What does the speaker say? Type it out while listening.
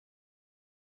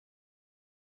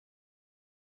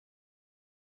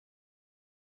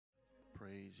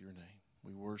praise your name.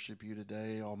 We worship you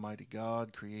today, Almighty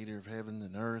God, creator of heaven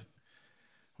and earth.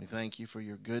 We thank you for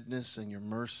your goodness and your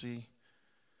mercy,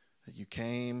 that you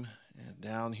came and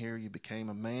down here you became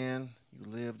a man.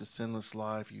 You lived a sinless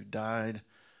life. You died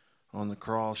on the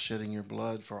cross, shedding your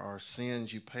blood for our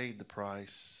sins. You paid the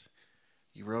price.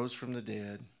 You rose from the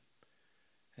dead,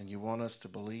 and you want us to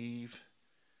believe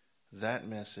that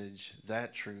message,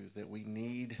 that truth, that we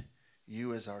need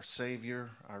you as our Savior,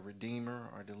 our Redeemer,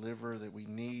 our Deliverer, that we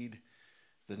need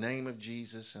the name of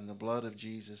Jesus and the blood of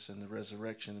Jesus and the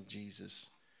resurrection of Jesus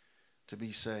to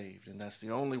be saved. And that's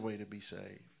the only way to be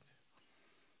saved.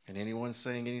 And anyone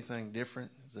saying anything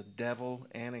different is a devil,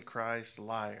 antichrist,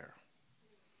 liar.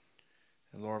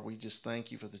 And Lord, we just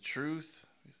thank you for the truth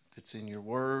that's in your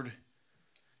word,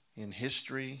 in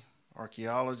history,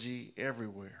 archaeology,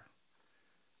 everywhere.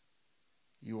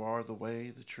 You are the way,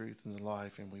 the truth, and the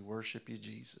life, and we worship you,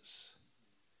 Jesus.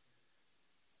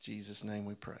 In Jesus' name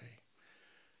we pray.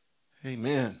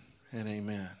 Amen and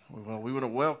amen. Well, we want to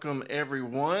welcome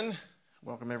everyone.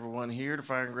 Welcome everyone here to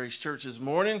Fire and Grace Church this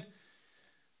morning.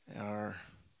 Our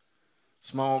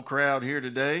small crowd here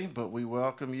today, but we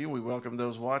welcome you. We welcome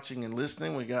those watching and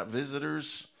listening. We got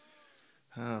visitors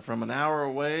from an hour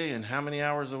away. And how many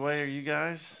hours away are you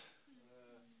guys?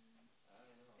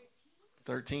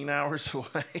 13 hours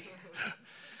away.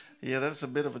 Yeah, that's a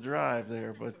bit of a drive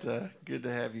there, but good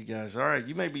to have you guys. All right,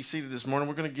 you may be seated this morning.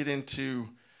 We're going to get into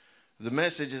the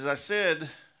message. As I said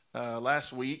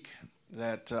last week,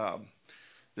 that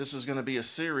this was going to be a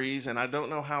series, and I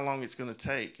don't know how long it's going to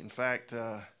take. In fact,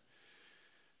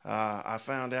 I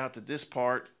found out that this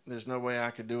part, there's no way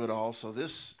I could do it all. So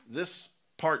this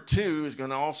part 2 is going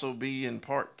to also be in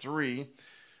part 3,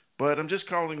 but I'm just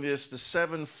calling this the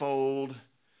Sevenfold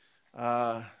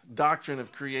Doctrine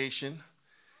of Creation.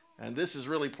 And this is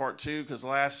really part 2, because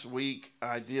last week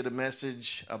I did a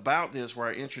message about this where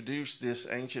I introduced this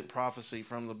ancient prophecy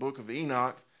from the book of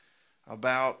Enoch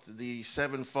about the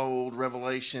sevenfold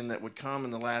revelation that would come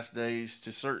in the last days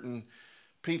to certain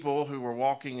people who were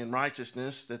walking in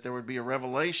righteousness, that there would be a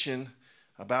revelation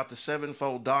about the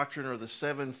sevenfold doctrine or the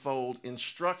sevenfold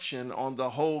instruction on the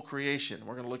whole creation.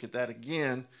 We're going to look at that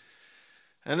again.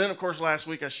 And then, of course, last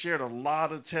week I shared a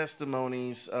lot of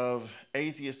testimonies of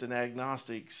atheists and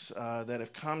agnostics that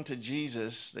have come to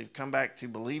Jesus. They've come back to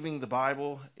believing the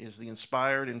Bible is the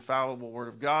inspired, infallible Word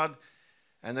of God.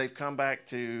 And they've come back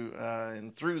to,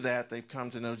 and through that, they've come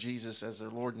to know Jesus as their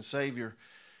Lord and Savior.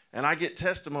 And I get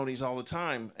testimonies all the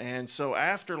time. And so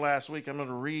after last week, I'm going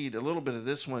to read a little bit of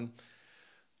this one.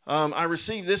 I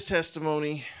received this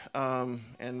testimony,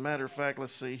 and matter of fact,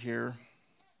 let's see here.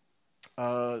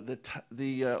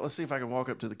 Let's see if I can walk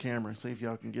up to the camera and see if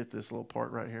y'all can get this little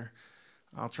part right here.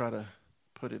 I'll try to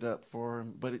put it up for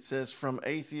him. But it says, from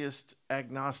atheist,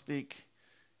 agnostic.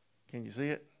 Can you see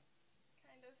it?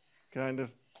 Kind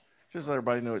of. Just let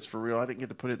everybody know it's for real. I didn't get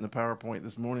to put it in the PowerPoint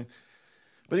this morning.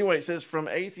 But anyway, it says, from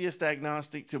atheist,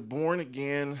 agnostic to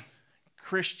born-again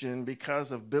Christian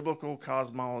because of biblical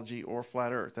cosmology or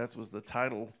flat earth. That was the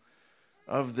title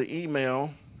of the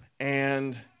email.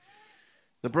 And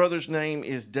the brother's name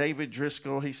is David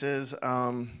Driscoll. He says,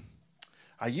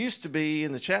 I used to be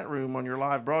in the chat room on your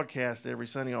live broadcast every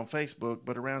Sunday on Facebook,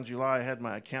 but around July I had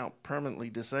my account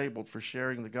permanently disabled for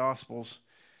sharing the Gospels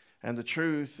and the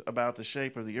truth about the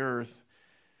shape of the earth.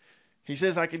 He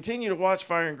says, I continue to watch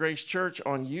Fire and Grace Church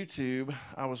on YouTube.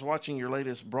 I was watching your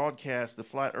latest broadcast, The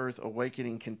Flat Earth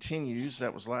Awakening Continues.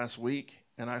 That was last week.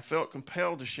 And I felt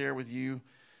compelled to share with you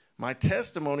my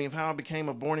testimony of how I became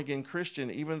a born-again Christian,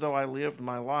 even though I lived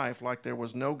my life like there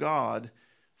was no God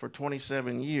for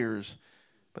 27 years.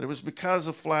 But it was because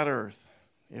of flat earth.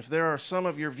 If there are some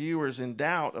of your viewers in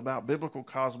doubt about biblical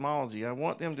cosmology, I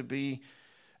want them to be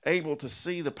able to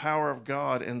see the power of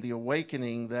God and the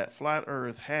awakening that flat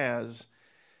earth has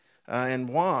and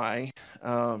why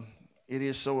it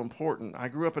is so important. I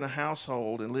grew up in a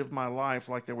household and lived my life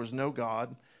like there was no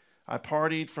God. I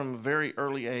partied from a very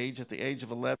early age. At the age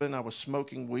of 11, I was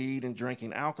smoking weed and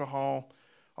drinking alcohol.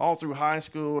 All through high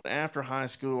school and after high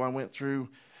school, I went through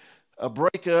a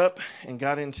breakup and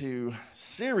got into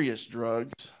serious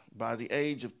drugs. By the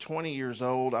age of 20 years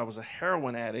old, I was a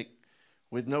heroin addict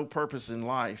with no purpose in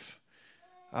life.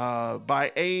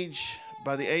 By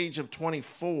the age of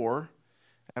 24,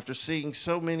 after seeing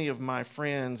so many of my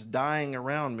friends dying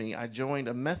around me, I joined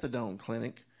a methadone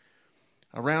clinic.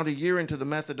 Around a year into the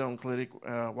methadone clinic,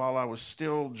 while I was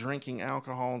still drinking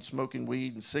alcohol and smoking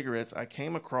weed and cigarettes, I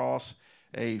came across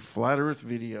a flat earth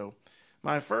video.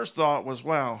 My first thought was,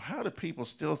 wow, how do people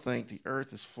still think the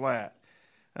earth is flat?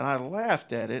 And I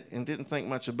laughed at it and didn't think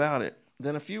much about it.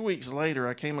 Then a few weeks later,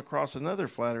 I came across another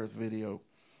flat earth video.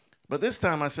 But this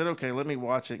time I said, okay, let me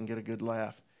watch it and get a good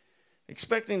laugh.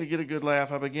 Expecting to get a good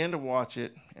laugh, I began to watch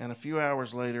it, and a few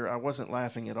hours later, I wasn't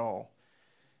laughing at all.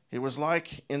 It was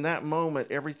like in that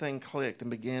moment, everything clicked and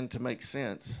began to make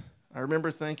sense. I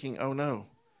remember thinking, oh no,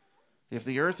 if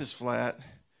the earth is flat,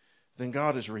 then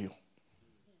God is real.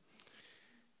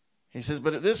 He says,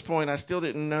 but at this point, I still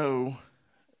didn't know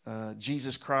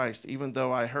Jesus Christ, even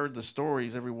though I heard the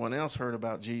stories everyone else heard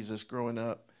about Jesus growing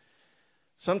up.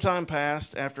 Some time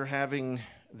passed after having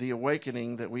the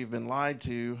awakening that we've been lied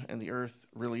to and the earth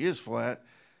really is flat.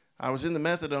 I was in the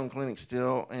methadone clinic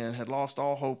still and had lost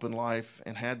all hope in life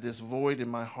and had this void in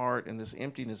my heart and this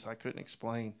emptiness I couldn't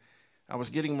explain. I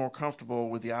was getting more comfortable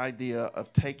with the idea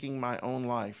of taking my own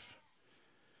life.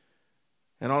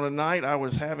 And on a night I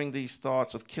was having these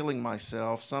thoughts of killing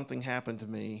myself, something happened to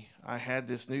me. I had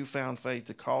this newfound faith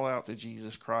to call out to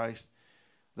Jesus Christ.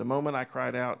 The moment I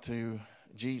cried out to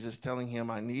Jesus, telling him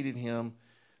I needed him,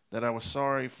 that I was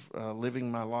sorry for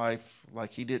living my life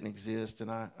like he didn't exist,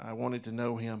 and I wanted to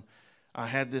know him, I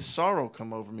had this sorrow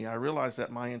come over me. I realized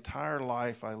that my entire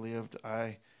life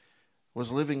I was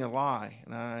living a lie,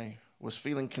 and I was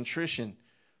feeling contrition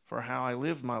for how I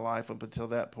lived my life up until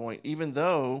that point. Even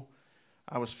though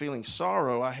I was feeling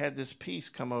sorrow, I had this peace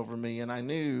come over me, and I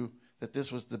knew that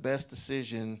this was the best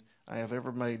decision I have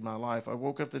ever made in my life. I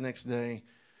woke up the next day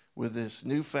with this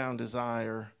newfound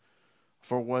desire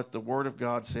for what the Word of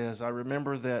God says. I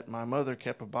remember that my mother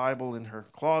kept a Bible in her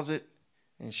closet,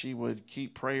 and she would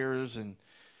keep prayers and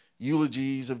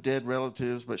eulogies of dead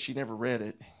relatives, but she never read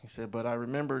it. He said, but I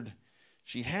remembered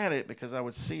she had it because I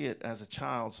would see it as a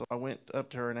child. So I went up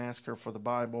to her and asked her for the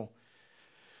Bible.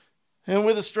 And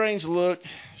with a strange look,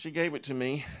 she gave it to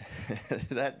me.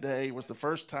 That day was the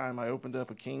first time I opened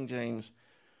up a King James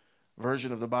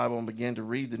version of the Bible and began to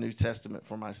read the New Testament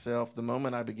for myself. The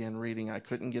moment I began reading, I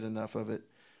couldn't get enough of it.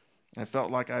 I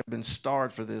felt like I'd been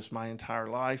starved for this my entire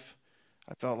life.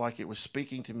 I felt like it was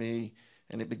speaking to me,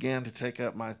 and it began to take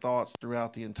up my thoughts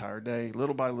throughout the entire day.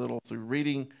 Little by little, through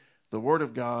reading the Word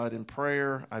of God and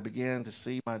prayer, I began to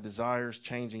see my desires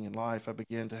changing in life. I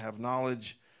began to have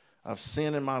knowledge of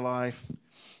sin in my life.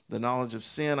 The knowledge of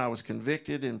sin, I was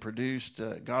convicted and produced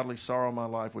godly sorrow in my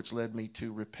life, which led me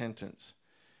to repentance.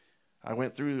 I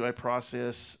went through a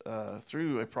process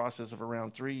of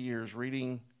around 3 years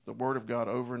reading the Word of God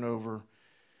over and over.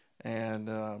 And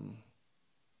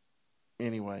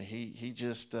anyway, it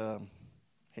just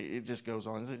goes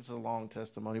on. It's a long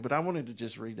testimony, but I wanted to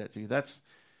just read that to you. That's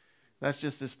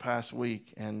just this past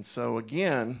week. And so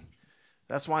again,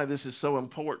 that's why this is so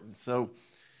important. So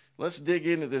let's dig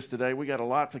into this today. We got a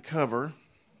lot to cover.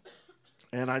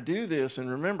 And I do this,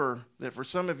 and remember that for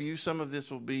some of you, some of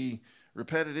this will be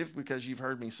repetitive because you've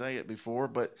heard me say it before,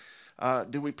 but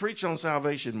did we preach on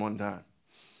salvation one time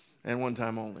and one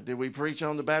time only? Did we preach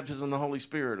on the baptism of the Holy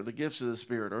Spirit or the gifts of the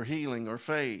Spirit or healing or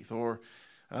faith or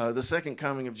the second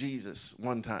coming of Jesus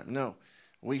one time? No.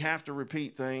 We have to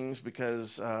repeat things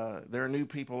because there are new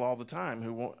people all the time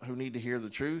who need to hear the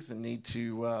truth and need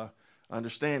to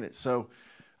understand it. So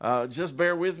just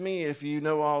bear with me if you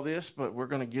know all this, but we're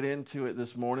going to get into it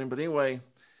this morning. But anyway,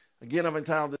 again, I've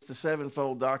entitled this The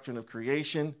Sevenfold Doctrine of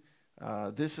Creation.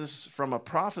 This is from a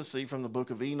prophecy from the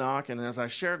book of Enoch. And as I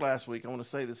shared last week, I want to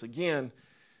say this again.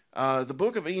 The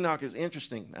book of Enoch is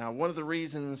interesting. Now, one of the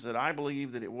reasons that I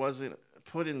believe that it wasn't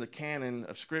put in the canon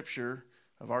of Scripture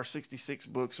of our 66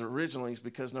 books originally is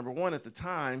because, number one, at the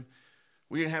time,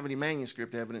 we didn't have any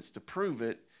manuscript evidence to prove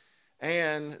it,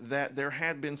 and that there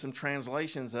had been some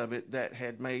translations of it that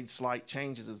had made slight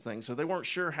changes of things. So they weren't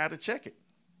sure how to check it.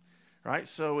 Right,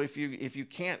 so if you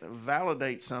can't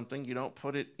validate something, you don't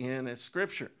put it in as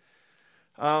Scripture.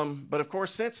 But of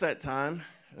course, since that time,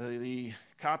 the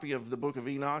copy of the book of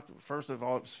Enoch, first of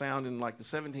all, it was found in like the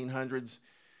 1700s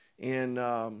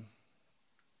in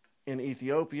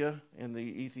Ethiopia, in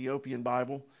the Ethiopian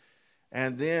Bible,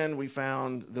 and then we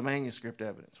found the manuscript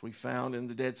evidence. We found in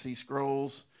the Dead Sea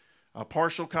Scrolls a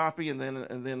partial copy, and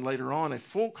then later on a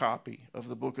full copy of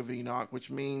the book of Enoch, which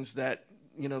means that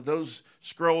those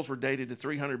scrolls were dated to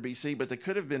 300 BC, but they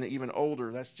could have been even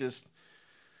older. That's just,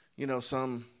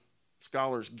 some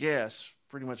scholars guess,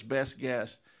 pretty much best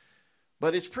guess.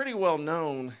 But it's pretty well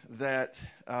known that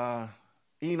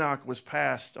Enoch was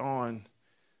passed on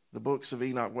the books of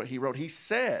Enoch, what he wrote. He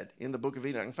said in the book of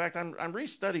Enoch, in fact, I'm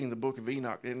restudying the book of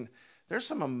Enoch, and there's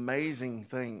some amazing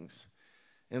things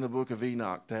in the book of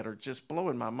Enoch that are just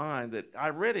blowing my mind. That I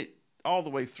read it all the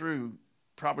way through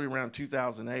probably around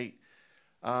 2008.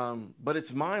 But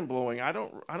it's mind-blowing. I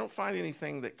don't find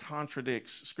anything that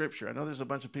contradicts Scripture. I know there's a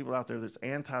bunch of people out there that's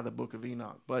anti the book of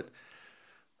Enoch, but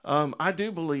I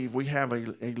do believe we have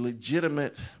a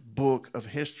legitimate book of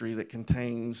history that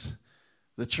contains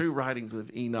the true writings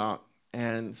of Enoch.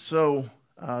 And so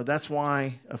that's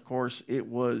why, of course, it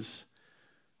was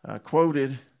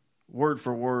quoted word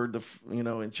for word,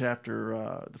 in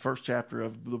chapter, the first chapter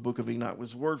of the book of Enoch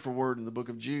was word for word in the book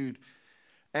of Jude.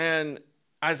 And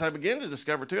as I began to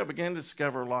discover, too, I began to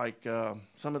discover like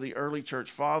some of the early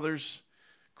church fathers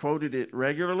quoted it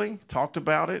regularly, talked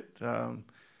about it.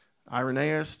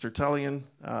 Irenaeus, Tertullian.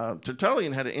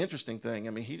 Tertullian had an interesting thing.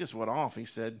 I mean, he just went off. He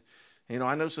said,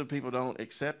 I know some people don't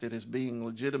accept it as being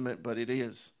legitimate, but it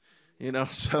is.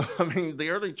 So, I mean, the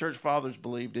early church fathers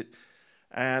believed it.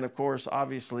 And, of course,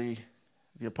 obviously,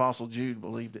 the Apostle Jude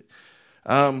believed it.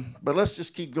 But let's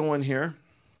just keep going here.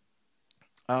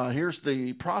 Here's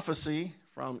the prophecy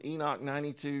from Enoch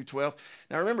 92:12.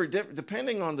 Now, remember,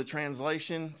 depending on the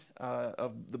translation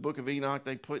of the book of Enoch,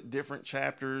 they put different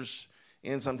chapters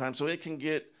in sometimes, so it can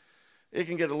get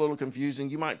a little confusing.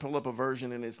 You might pull up a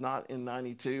version and it's not in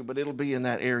 92, but it'll be in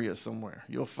that area somewhere.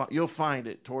 You'll find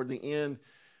it toward the end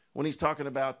when he's talking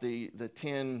about the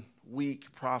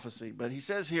 10-week prophecy. But he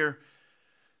says here,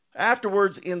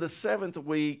 afterwards in the 7th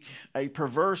week, a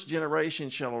perverse generation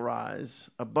shall arise.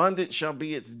 Abundant shall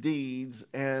be its deeds,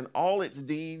 and all its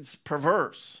deeds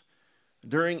perverse.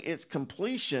 During its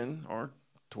completion, or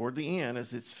toward the end,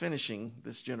 as it's finishing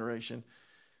this generation,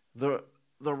 the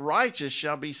righteous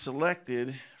shall be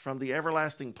selected from the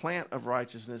everlasting plant of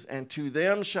righteousness, and to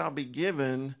them shall be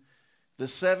given the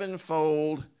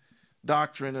sevenfold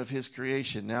doctrine of his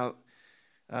creation. Now,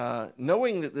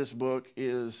 knowing that this book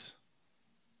is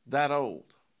that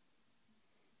old,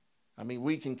 I mean,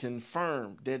 we can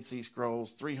confirm Dead Sea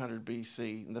Scrolls 300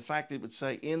 BC, and the fact that it would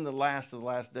say in the last of the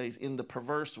last days, in the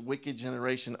perverse, wicked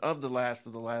generation of the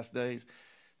last days,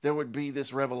 there would be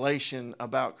this revelation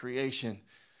about creation.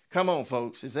 Come on,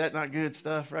 folks. Is that not good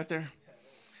stuff right there?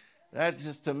 That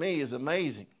just, to me, is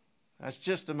amazing. That's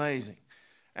just amazing.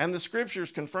 And the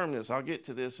scriptures confirm this. I'll get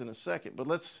to this in a second, but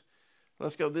let's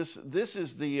go. This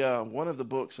is the one of the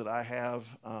books that I have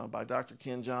by Dr.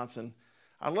 Ken Johnson.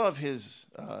 I love his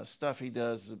stuff he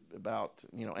does about,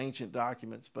 ancient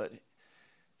documents, but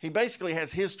he basically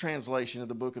has his translation of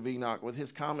the book of Enoch with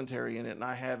his commentary in it, and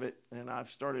I have it, and I've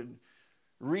started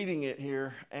reading it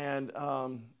here. And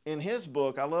in his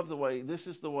book, I love this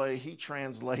is the way he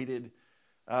translated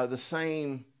the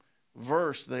same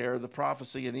verse there, the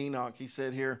prophecy in Enoch. He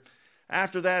said here,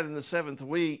 after that, in the 7th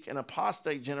week, an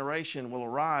apostate generation will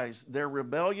arise. Their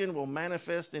rebellion will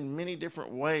manifest in many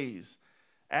different ways.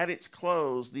 At its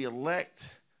close, the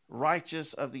elect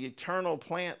righteous of the eternal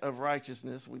plant of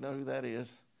righteousness, we know who that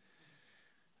is,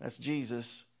 that's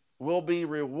Jesus, will be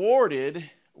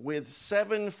rewarded with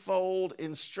sevenfold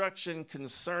instruction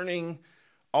concerning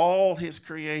all his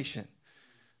creation.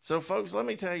 So, folks, let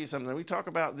me tell you something. We talk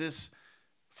about this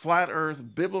flat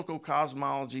earth, biblical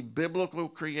cosmology, biblical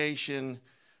creation,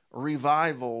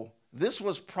 revival. This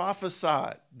was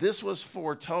prophesied. This was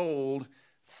foretold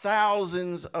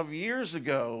thousands of years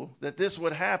ago that this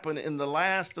would happen in the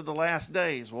last of the last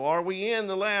days. Well, are we in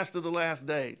the last of the last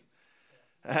days?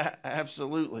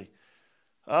 Absolutely.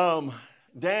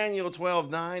 Daniel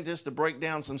 12:9, just to break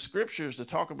down some scriptures to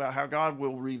talk about how God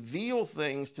will reveal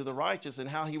things to the righteous and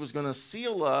how he was going to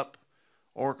seal up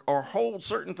or hold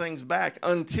certain things back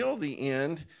until the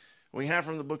end. We have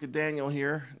from the book of Daniel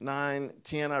here,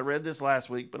 9:10. I read this last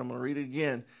week, but I'm going to read it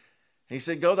again. He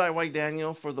said, go thy way,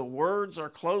 Daniel, for the words are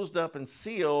closed up and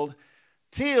sealed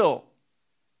until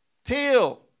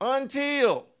the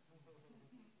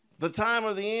time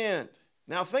of the end.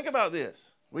 Now think about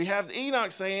this. We have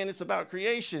Enoch saying it's about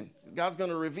creation. God's going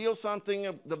to reveal something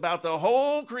about the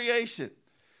whole creation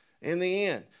in the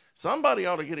end. Somebody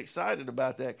ought to get excited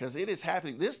about that because it is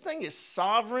happening. This thing is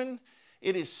sovereign.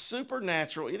 It is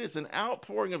supernatural. It is an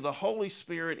outpouring of the Holy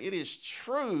Spirit. It is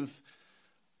truth.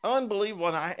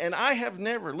 Unbelievable. And I have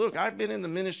never, look, I've been in the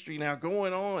ministry now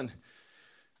going on.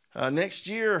 Next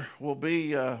year will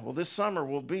be, this summer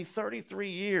will be 33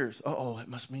 years. Uh-oh, that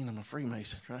must mean I'm a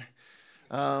Freemason, right?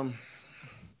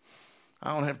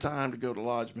 I don't have time to go to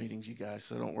lodge meetings, you guys,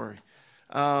 so don't worry.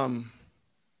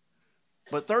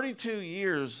 But 32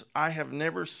 years, I have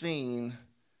never seen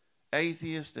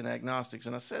atheists and agnostics.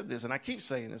 And I said this, and I keep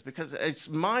saying this because it's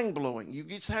mind-blowing. You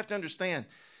just have to understand,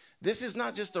 this is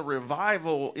not just a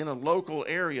revival in a local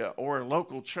area or a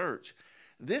local church.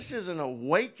 This is an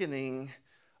awakening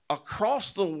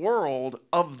across the world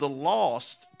of the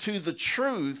lost to the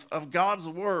truth of God's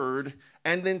word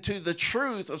and then to the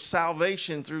truth of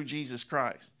salvation through Jesus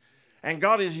Christ. And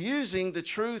God is using the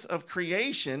truth of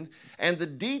creation and the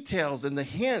details and the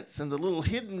hints and the little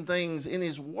hidden things in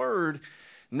his word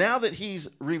now that he's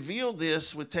revealed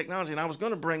this with technology, and I was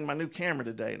going to bring my new camera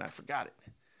today, and I forgot it.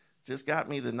 Just got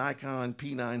me the Nikon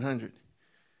P900.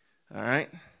 All right?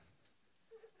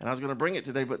 And I was going to bring it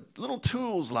today, but little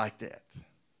tools like that.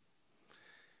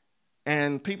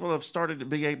 And people have started to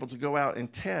be able to go out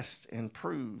and test and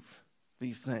prove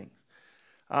these things.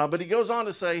 But he goes on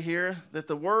to say here that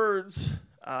the words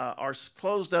are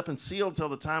closed up and sealed till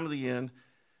the time of the end.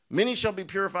 Many shall be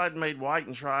purified and made white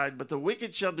and tried, but the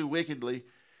wicked shall do wickedly,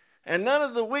 and none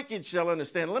of the wicked shall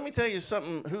understand. Let me tell you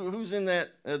something. Who's in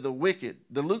that? The wicked,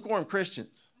 the lukewarm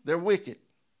Christians. They're wicked.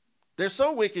 They're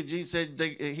so wicked, Jesus said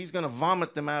he's going to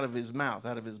vomit them out of his mouth,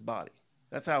 out of his body.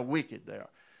 That's how wicked they are.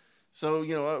 So,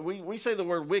 we say the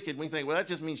word wicked, and we think, well, that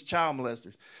just means child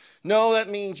molesters. No, that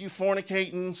means you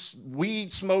fornicating,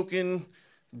 weed smoking,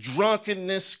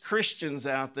 drunkenness Christians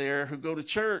out there who go to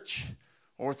church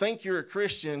or think you're a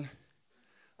Christian.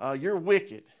 You're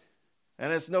wicked.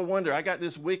 And it's no wonder. I got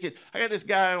this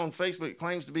guy on Facebook that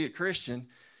claims to be a Christian.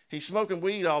 He's smoking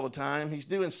weed all the time. He's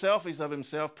doing selfies of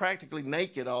himself, practically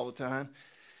naked all the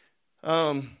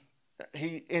time.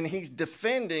 He's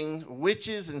defending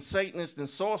witches and Satanists and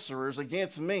sorcerers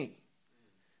against me.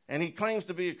 And he claims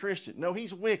to be a Christian. No,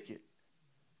 he's wicked.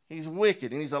 He's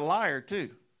wicked, and he's a liar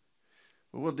too.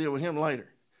 But we'll deal with him later.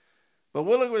 But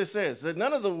we'll look what it says. That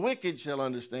none of the wicked shall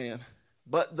understand,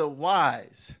 but the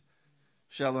wise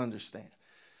shall understand.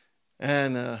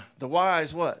 And the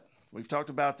wise what? We've talked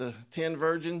about the 10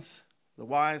 virgins. The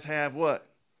wise have what?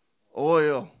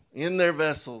 Oil in their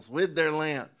vessels with their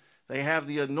lamp. They have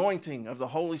the anointing of the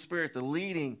Holy Spirit, the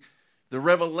leading, the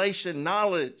revelation,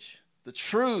 knowledge, the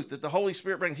truth that the Holy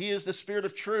Spirit brings. He is the Spirit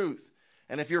of truth.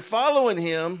 And if you're following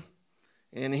him,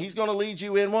 and he's going to lead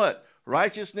you in what?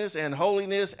 Righteousness and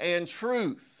holiness and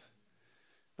truth.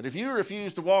 But if you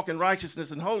refuse to walk in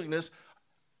righteousness and holiness,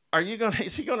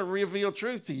 is he going to reveal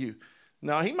truth to you?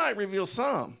 No, he might reveal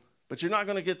some, but you're not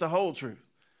going to get the whole truth.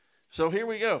 So here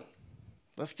we go.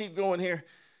 Let's keep going here.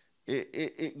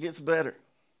 It gets better.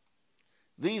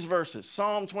 These verses,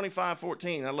 Psalm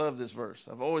 25:14. I love this verse.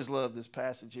 I've always loved this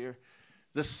passage here.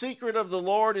 The secret of the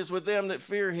Lord is with them that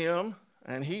fear him,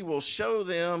 and he will show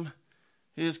them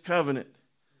his covenant.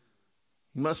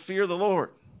 You must fear the Lord.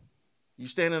 You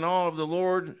stand in awe of the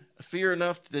Lord, fear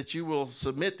enough that you will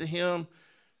submit to him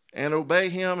and obey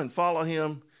him and follow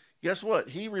him. Guess what?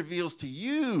 He reveals to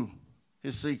you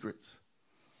his secrets.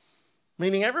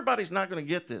 Meaning everybody's not going to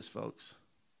get this, folks.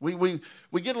 We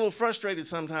get a little frustrated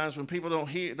sometimes when people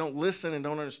don't listen and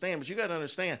don't understand. But you got to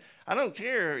understand, I don't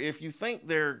care if you think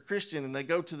they're Christian and they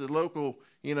go to the local,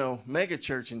 mega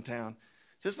church in town.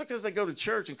 Just because they go to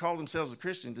church and call themselves a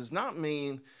Christian does not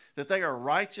mean that they are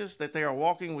righteous, that they are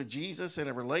walking with Jesus in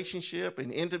a relationship, in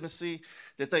intimacy,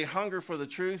 that they hunger for the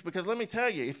truth. Because let me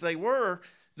tell you, if they were,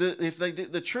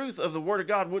 the truth of the Word of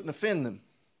God wouldn't offend them.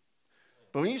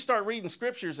 But when you start reading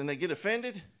scriptures and they get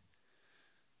offended,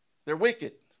 they're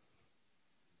wicked.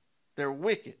 They're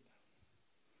wicked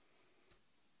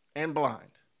and blind.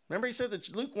 Remember he said the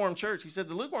lukewarm church, he said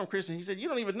the lukewarm Christian, he said you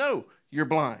don't even know you're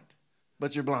blind,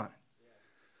 but you're blind.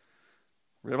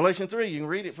 Yeah. Revelation 3, you can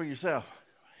read it for yourself.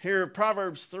 Here,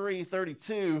 Proverbs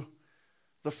 3:32,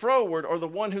 the froward, or the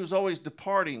one who's always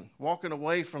departing, walking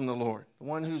away from the Lord, the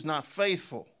one who's not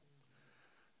faithful,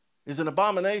 is an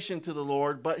abomination to the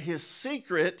Lord, but his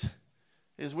secret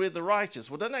is with the righteous.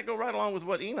 Well, doesn't that go right along with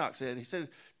what Enoch said? He said,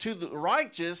 to the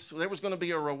righteous, there was going to be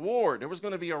a reward. There was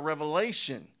going to be a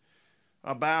revelation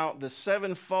about the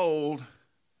sevenfold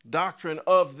doctrine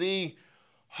of the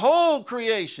whole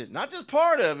creation. Not just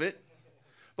part of it,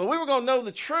 but we were going to know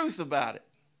the truth about it.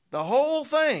 The whole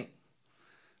thing.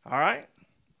 All right?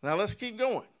 Now let's keep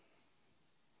going.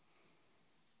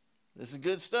 This is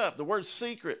good stuff. The word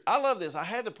secret. I love this. I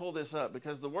had to pull this up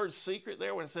because the word secret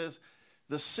there, when it says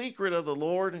the secret of the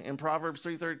Lord in Proverbs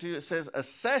 3:32, it says a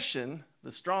session,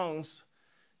 the Strong's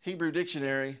Hebrew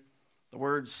dictionary, the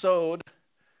word sod,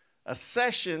 a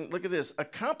session, look at this, a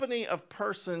company of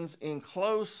persons in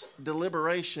close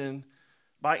deliberation,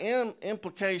 by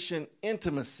implication,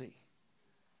 intimacy.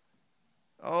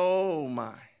 Oh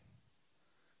my.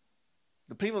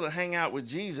 The people that hang out with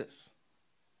Jesus,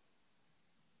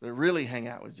 that really hang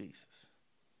out with Jesus,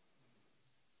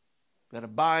 that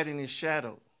abide in his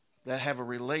shadow, that have a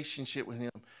relationship with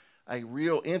him, a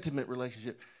real intimate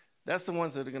relationship, that's the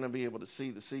ones that are going to be able to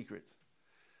see the secrets.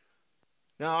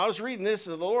 Now, I was reading this,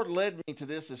 and the Lord led me to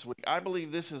this week. I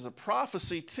believe this is a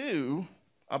prophecy, too,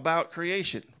 about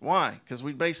creation. Why? Because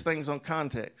we base things on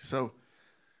context. So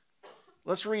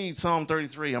let's read Psalm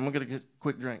 33. I'm going to get a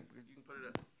quick drink. You can put it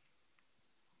up.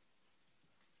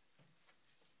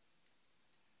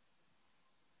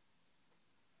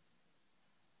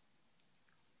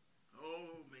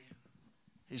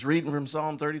 He's reading from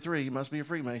Psalm 33. You must be a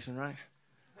Freemason, right?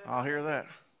 I'll hear that.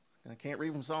 I can't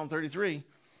read from Psalm 33.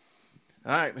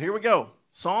 All right, here we go.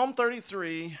 Psalm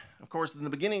 33, of course, in the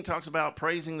beginning talks about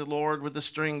praising the Lord with the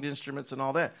stringed instruments and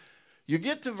all that. You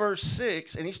get to verse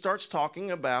 6, and he starts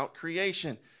talking about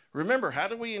creation. Remember, how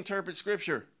do we interpret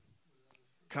Scripture?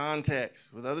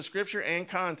 Context. With other Scripture and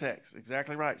context.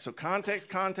 Exactly right. So context,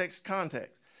 context,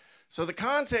 context. So the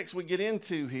context we get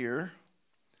into here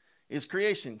is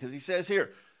creation, because he says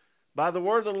here, by the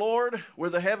word of the Lord were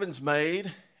the heavens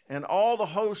made, and all the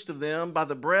host of them by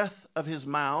the breath of his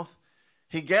mouth.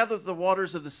 He gathereth the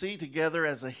waters of the sea together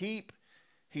as a heap.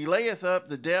 He layeth up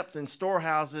the depth in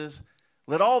storehouses.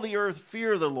 Let all the earth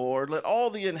fear the Lord. Let all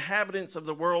the inhabitants of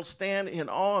the world stand in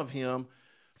awe of him.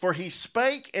 For he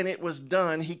spake, and it was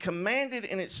done. He commanded,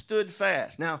 and it stood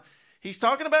fast. Now, he's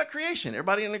talking about creation.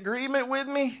 Everybody in agreement with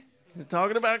me? He's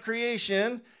talking about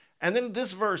creation. And then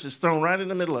this verse is thrown right in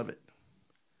the middle of it.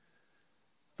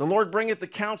 The Lord bringeth the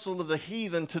counsel of the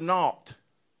heathen to naught.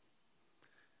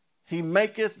 He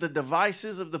maketh the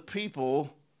devices of the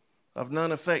people of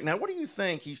none effect. Now, what do you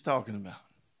think he's talking about?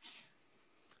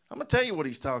 I'm going to tell you what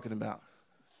he's talking about.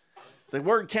 The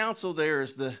word counsel there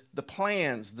is the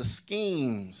plans, the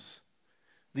schemes,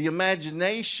 the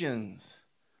imaginations.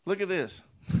 Look at this.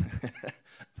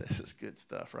 This is good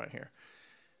stuff right here.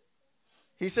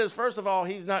 He says, first of all,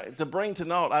 he's not to bring to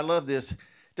naught. I love this.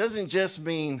 Doesn't just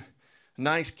mean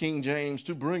nice King James,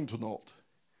 to bring to naught.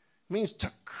 It means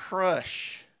to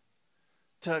crush.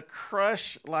 To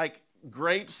crush like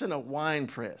grapes in a wine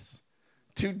press.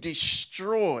 To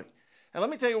destroy. And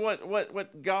let me tell you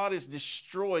what God is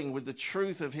destroying with the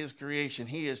truth of his creation.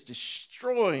 He is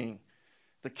destroying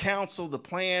the counsel, the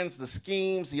plans, the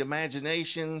schemes, the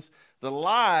imaginations, the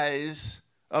lies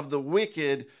of the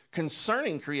wicked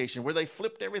concerning creation, where they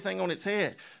flipped everything on its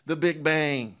head. The Big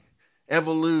Bang,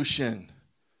 evolution,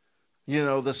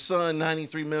 the sun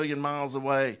 93 million miles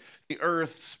away, the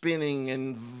earth spinning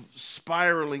and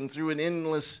spiraling through an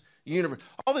endless universe.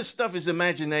 All this stuff is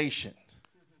imagination.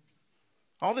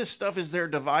 All this stuff is their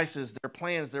devices, their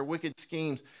plans, their wicked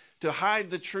schemes to hide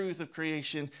the truth of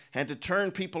creation and to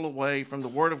turn people away from the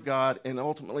Word of God and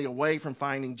ultimately away from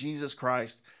finding Jesus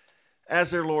Christ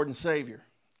as their Lord and Savior.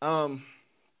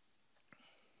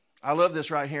 I love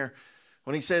this right here.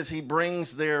 When he says he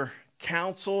brings their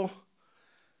counsel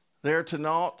there to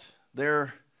naught,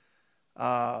 their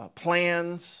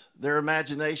plans, their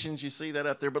imaginations. You see that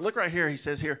up there. But look right here. He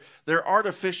says here, their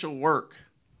artificial work.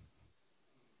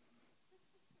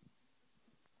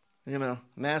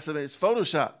 NASA is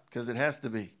Photoshop because it has to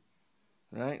be.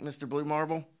 Right, Mr. Blue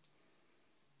Marble?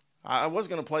 I was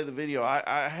going to play the video.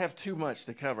 I have too much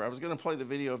to cover. I was going to play the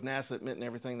video of NASA admitting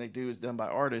everything they do is done by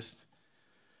artists.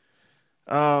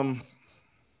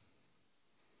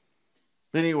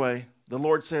 Anyway, the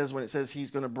Lord says when it says he's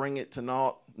going to bring it to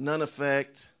naught, none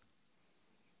effect,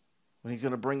 when he's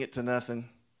going to bring it to nothing,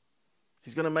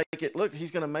 he's going to make it, look,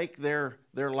 he's going to make their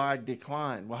lie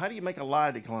decline. Well, how do you make a lie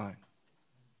decline?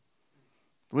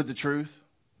 With the truth.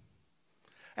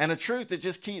 And a truth that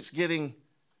just keeps getting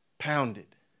pounded.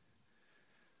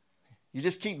 You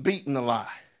just keep beating the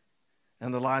lie,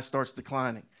 and the lie starts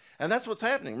declining. And that's what's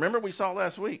happening. Remember we saw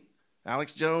last week,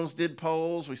 Alex Jones did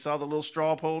polls. We saw the little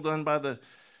straw poll done by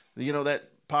that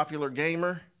popular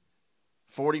gamer,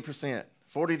 40%,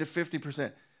 40 to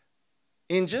 50%.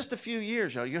 In just a few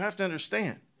years, y'all, you have to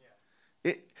understand.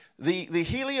 Yeah. The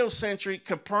heliocentric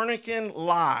Copernican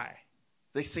lie,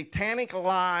 the satanic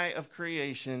lie of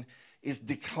creation is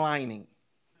declining.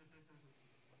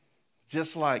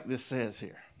 Just like this says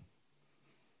here.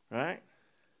 Right?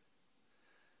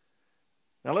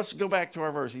 Now let's go back to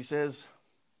our verse. He says,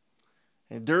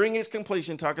 and during its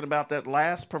completion, talking about that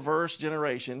last perverse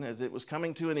generation, as it was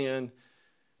coming to an end,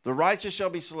 the righteous shall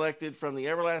be selected from the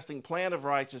everlasting plan of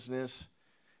righteousness,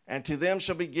 and to them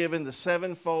shall be given the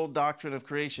sevenfold doctrine of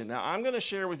creation. Now, I'm going to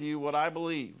share with you what I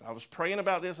believe. I was praying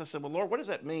about this. I said, well, Lord, what does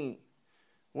that mean?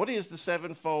 What is the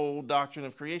sevenfold doctrine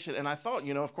of creation? And I thought,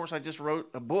 of course, I just wrote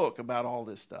a book about all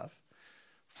this stuff,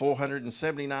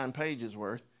 479 pages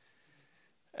worth.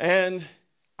 And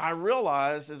I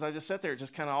realized as I just sat there, it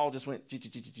just kind of all just went,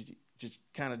 just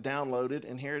kind of downloaded,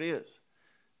 and here it is.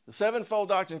 The sevenfold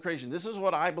doctrine of creation. This is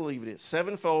what I believe it is.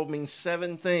 Sevenfold means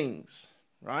seven things,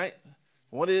 right?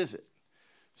 What is it?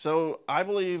 So I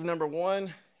believe number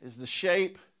one is the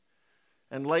shape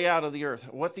and layout of the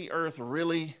earth, what the earth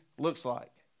really looks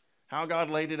like, how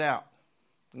God laid it out,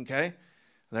 okay?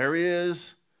 There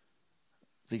is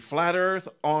the flat earth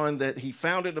on that he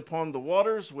founded upon the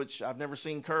waters, which I've never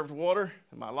seen curved water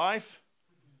in my life,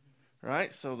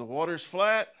 right? So the water's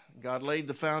flat, God laid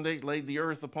the foundation, laid the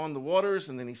earth upon the waters,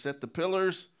 and then he set the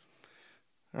pillars,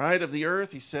 right, of the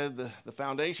earth. He said the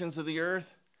foundations of the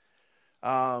earth,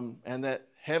 and that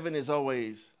heaven is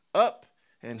always up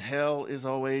and hell is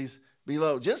always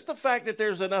below. Just the fact that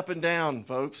there's an up and down,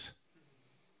 folks,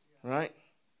 right?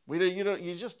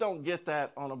 You just don't get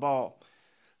that on a ball.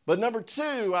 But number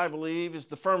two, I believe, is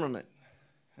the firmament.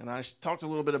 And I talked a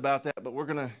little bit about that, but we're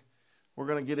gonna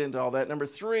get into all that. Number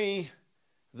three,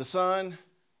 the sun,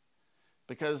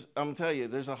 because I'm gonna tell you,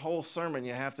 there's a whole sermon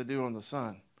you have to do on the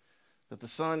sun, that the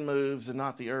sun moves and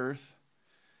not the earth.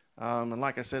 And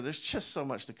like I said, there's just so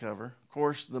much to cover. Of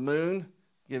course, the moon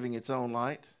giving its own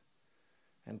light,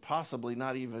 and possibly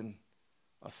not even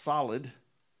a solid.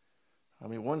 I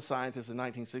mean, one scientist in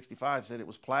 1965 said it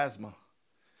was plasma.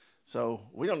 So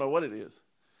we don't know what it is.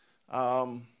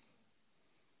 Number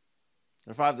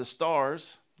five, the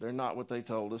stars. They're not what they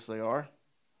told us they are,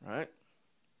 right?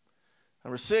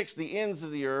 Number six, the ends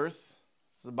of the earth.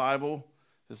 It's the Bible.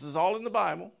 This is all in the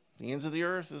Bible. The ends of the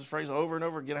earth is a phrase over and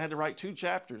over again. I had to write 2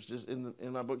 chapters just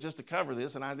in my book just to cover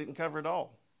this, and I didn't cover it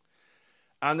all.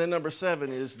 And then number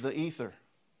 7 is the ether.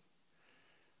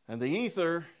 And the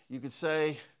ether, you could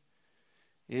say,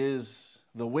 is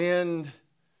the wind,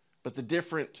 but the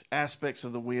different aspects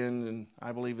of the wind, and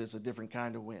I believe it's a different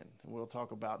kind of wind. And we'll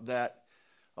talk about that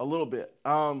a little bit.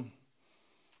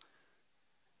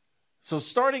 So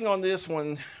starting on this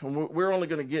one, we're only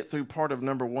going to get through part of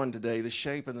number 1 today, the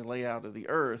shape and the layout of the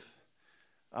earth.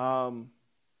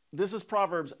 This is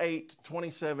Proverbs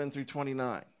 8:27 through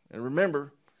 29. And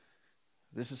remember,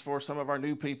 this is for some of our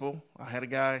new people. I had a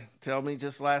guy tell me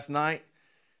just last night,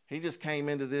 he just came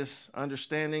into this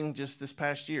understanding just this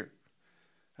past year.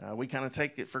 We kind of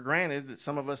take it for granted that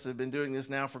some of us have been doing this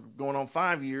now for going on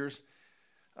 5 years.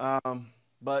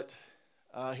 But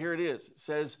here it is. It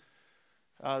says,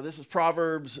 this is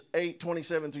Proverbs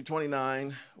 8:27 through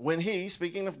 29. When he,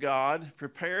 speaking of God,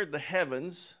 prepared the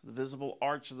heavens, the visible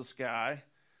arch of the sky,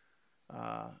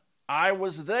 I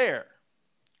was there.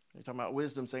 You're talking about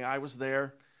wisdom, saying, I was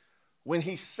there. When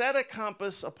he set a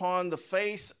compass upon the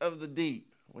face of the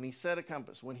deep. When he set a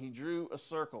compass. When he drew a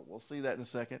circle. We'll see that in a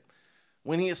second.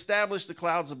 When he established the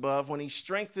clouds above. When he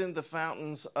strengthened the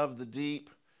fountains of the deep.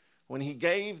 When he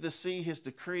gave the sea his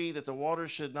decree that the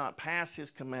waters should not pass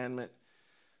his commandment.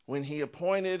 When he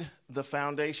appointed the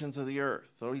foundations of the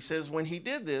earth. So he says when he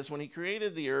did this, when he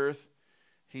created the earth,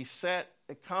 he set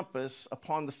a compass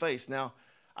upon the face. Now,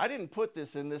 I didn't put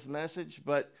this in this message,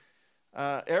 but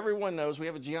everyone knows we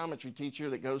have a geometry teacher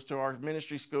that goes to our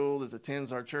ministry school, that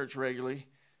attends our church regularly.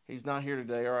 He's not here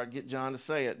today, or I'd get John to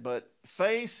say it. But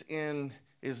face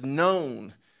is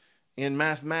known in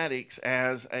mathematics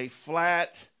as a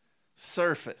flat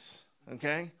surface,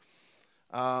 okay?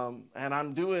 And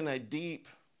I'm doing a deep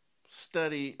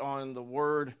study on the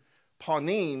word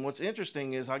panim. What's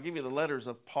interesting is I'll give you the letters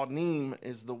of panim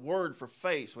is the word for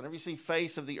face. Whenever you see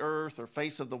face of the earth or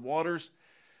face of the waters,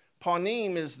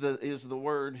 panim is the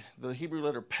word, the Hebrew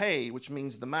letter pei, which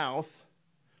means the mouth,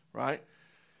 right?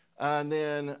 And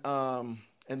then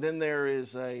there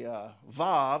is a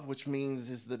vav, which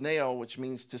is the nail, which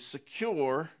means to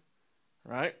secure,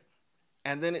 right?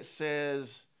 And then it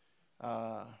says,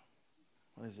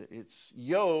 what is it? It's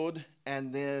yod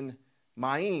and then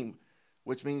ma'im,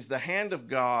 which means the hand of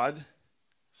God.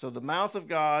 So the mouth of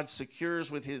God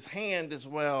secures with his hand as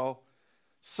well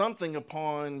something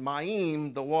upon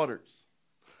ma'im, the waters.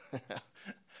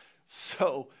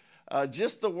 So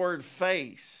just the word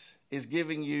face is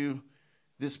giving you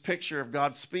this picture of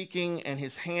God speaking and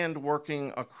his hand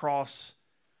working across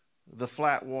the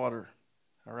flat water.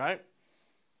 All right?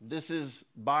 This is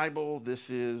Bible. This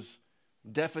is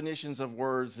definitions of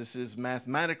words. This is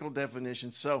mathematical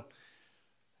definitions. So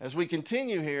as we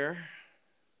continue here,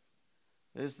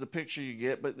 this is the picture you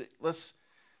get. But let's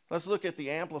look at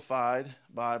the Amplified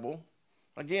Bible.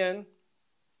 Again,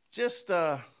 just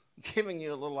giving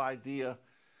you a little idea.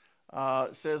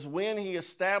 It says, when he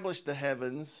established the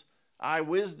heavens,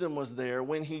 wisdom was there.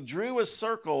 When he drew a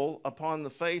circle upon the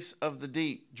face of the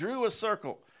deep. Drew a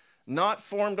circle, not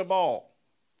formed a ball.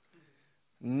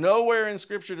 Nowhere in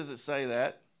Scripture does it say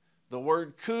that. The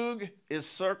word kug is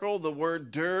circle. The word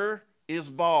dur is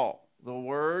ball. The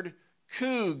word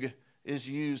kug is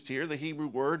used here, the Hebrew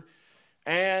word.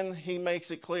 And he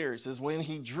makes it clear. He says, when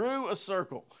he drew a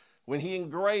circle, when he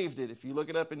engraved it, if you look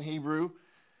it up in Hebrew,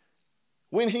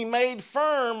 when he made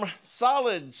firm,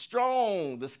 solid,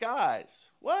 strong the skies.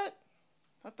 What?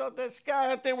 I thought that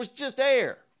sky out there was just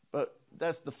air. But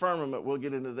that's the firmament. We'll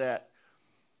get into that.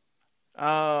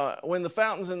 When the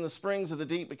fountains and the springs of the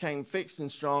deep became fixed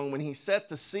and strong, when he set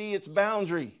the sea its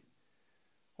boundary.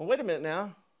 Well, wait a minute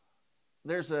now.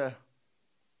 there's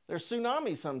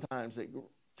tsunamis sometimes that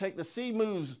take the sea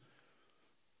moves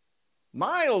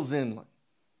miles inland.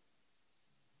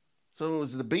 So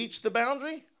is the beach the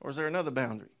boundary, or is there another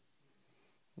boundary?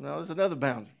 No, there's another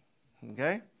boundary,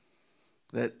 okay?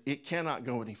 That it cannot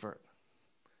go any further.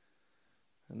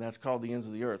 And that's called the ends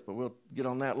of the earth, but we'll get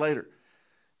on that later.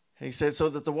 He said, so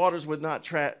that the waters would not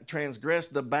transgress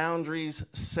the boundaries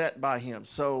set by him.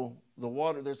 So the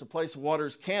water, there's a place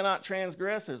waters cannot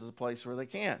transgress, there's a place where they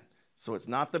can. So it's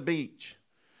not the beach.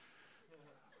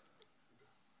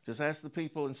 Just ask the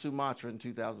people in Sumatra in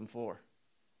 2004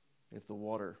 if the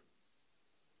water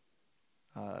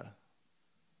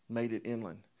made it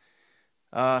inland.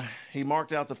 He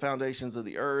marked out the foundations of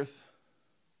the earth.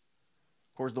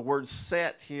 Of course, the word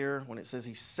set here, when it says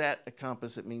he set a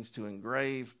compass, it means to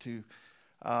engrave, to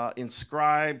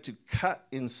inscribe, to cut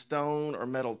in stone or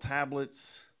metal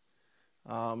tablets.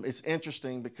 It's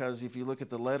interesting because if you look at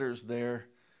the letters there,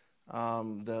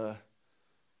 the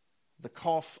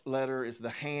Kaf letter is the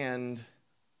hand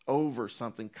over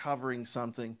something, covering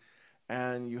something.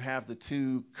 And you have the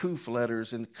two Kuf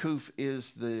letters, and Kuf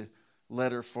is the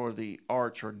letter for the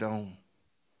arch or dome.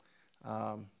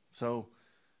 So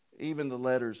even the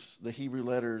letters, the Hebrew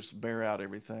letters, bear out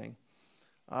everything.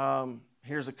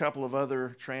 Here's a couple of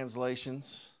other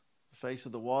translations. The face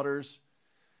of the waters.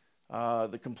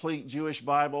 The complete Jewish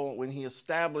Bible. When he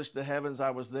established the heavens, I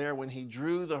was there. When he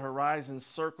drew the horizon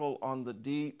circle on the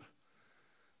deep.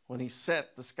 When he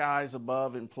set the skies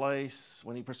above in place,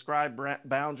 when he prescribed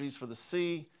boundaries for the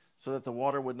sea so that the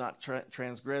water would not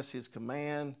transgress his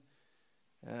command.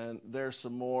 And there's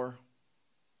some more.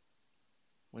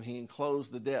 When he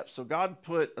enclosed the depths. So God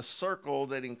put a circle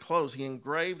that enclosed. He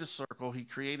engraved a circle. He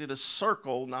created a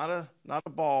circle, not a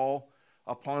ball,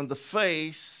 upon the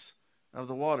face of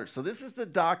the water. So this is the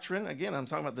doctrine. Again, I'm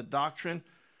talking about the doctrine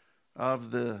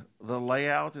of the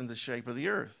layout and the shape of the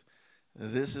earth.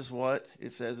 This is what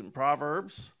it says in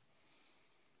Proverbs.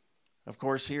 Of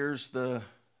course, here's the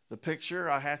picture.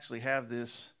 I actually have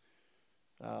this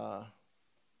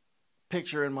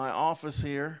picture in my office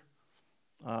here.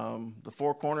 The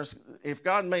four corners. If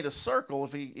God made a circle,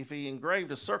 if he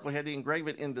engraved a circle, he had to engrave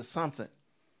it into something.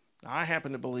 I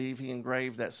happen to believe he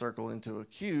engraved that circle into a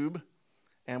cube,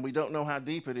 and we don't know how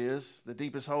deep it is. The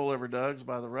deepest hole ever dug is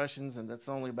by the Russians, and that's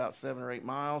only about 7 or 8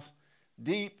 miles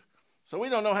deep. So we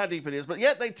don't know how deep it is, but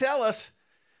yet they tell us,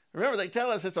 remember they tell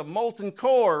us it's a molten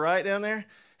core right down there,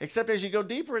 except as you go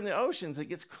deeper in the oceans, it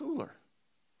gets cooler,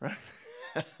 right?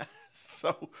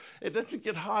 So it doesn't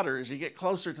get hotter as you get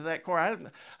closer to that core. I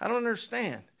don't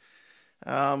understand.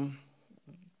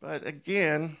 But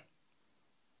again,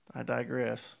 I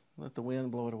digress. Let the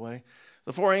wind blow it away.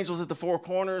 The 4 angels at the 4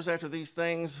 corners after these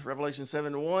things, Revelation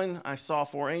 7:1, I saw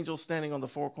 4 angels standing on the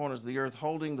 4 corners of the earth,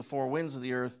 holding the 4 winds of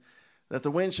the earth, that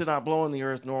the wind should not blow on the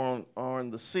earth, nor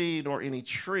on the sea, nor any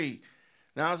tree.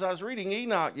 Now, as I was reading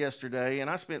Enoch yesterday, and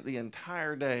I spent the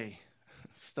entire day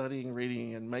studying,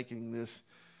 reading, and making this,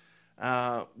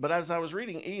 but as I was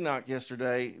reading Enoch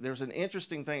yesterday, there's an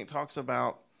interesting thing. It talks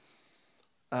about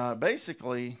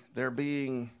basically there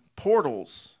being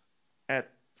portals at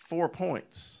 4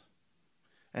 points.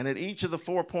 And at each of the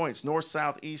 4 points, north,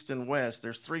 south, east, and west,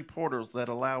 there's 3 portals that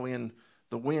allow in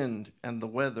the wind and the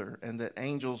weather, and that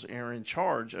angels are in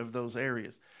charge of those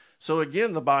areas. So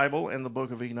again, the Bible and the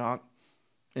book of Enoch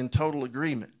in total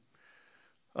agreement.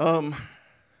 But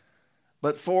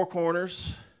 4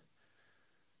 corners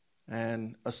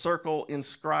and a circle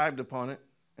inscribed upon it.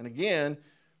 And again,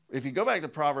 if you go back to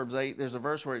Proverbs 8, there's a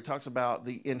verse where it talks about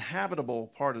the inhabitable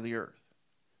part of the earth.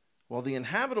 Well, the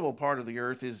inhabitable part of the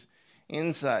earth is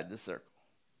inside the circle.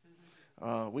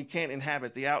 We can't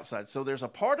inhabit the outside. So there's a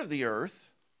part of the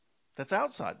earth that's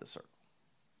outside the circle.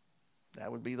 That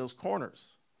would be those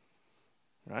corners.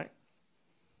 Right?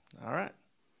 All right.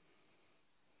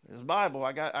 This Bible,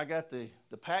 I got the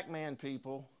Pac-Man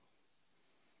people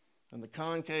and the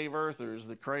concave earthers,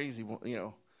 the crazy,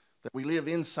 that we live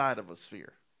inside of a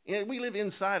sphere. Yeah, we live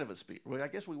inside of a sphere. Well, I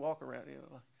guess we walk around,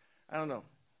 I don't know,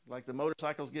 like the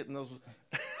motorcycles getting those.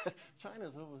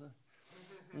 China's over there.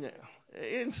 Yeah,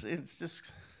 it's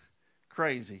just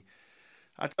crazy.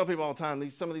 I tell people all the time,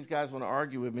 some of these guys want to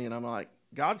argue with me, and I'm like,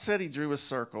 God said he drew a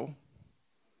circle,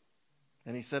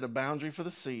 and he set a boundary for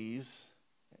the seas,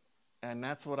 and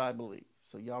that's what I believe.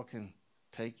 So y'all can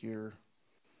take your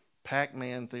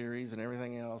Pac-Man theories and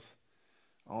everything else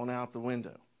on out the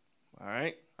window. All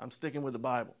right? I'm sticking with the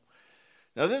Bible.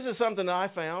 Now, this is something that I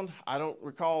found. I don't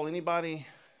recall anybody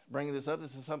bringing this up.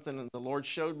 This is something that the Lord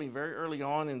showed me very early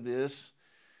on in this.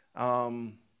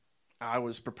 I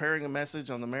was preparing a message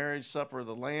on the marriage supper of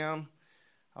the Lamb.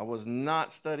 I was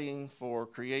not studying for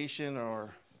creation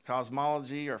or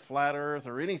cosmology or flat earth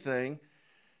or anything.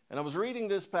 And I was reading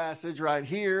this passage right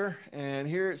here, and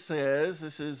here it says,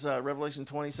 this is Revelation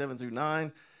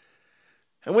 27-9.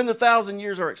 And when the 1,000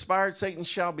 years are expired, Satan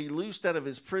shall be loosed out of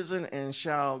his prison and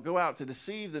shall go out to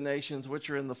deceive the nations which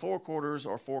are in the four quarters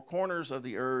or four corners of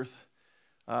the earth,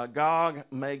 Gog,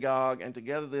 Magog, and to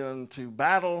gather them to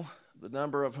battle, the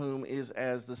number of whom is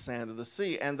as the sand of the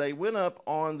sea. And they went up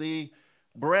on the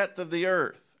breadth of the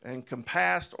earth and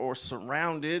compassed or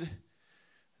surrounded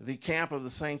the camp of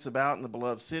the saints about in the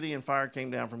beloved city, and fire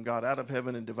came down from God out of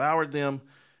heaven and devoured them.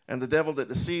 And the devil that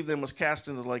deceived them was cast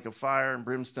into the lake of fire and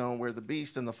brimstone, where the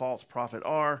beast and the false prophet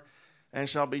are, and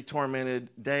shall be tormented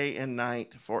day and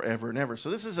night forever and ever. So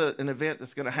this is an event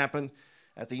that's going to happen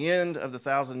at the end of the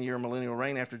 1,000-year millennial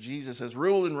reign, after Jesus has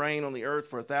ruled and reigned on the earth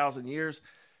for 1,000 years.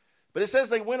 But it says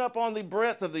they went up on the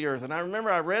breadth of the earth. And I remember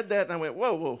I read that and I went,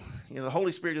 whoa, whoa. You know, the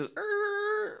Holy Spirit goes,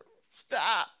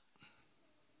 stop.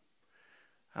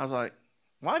 I was like,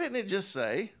 why didn't it just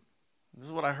say, this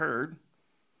is what I heard,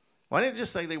 why didn't it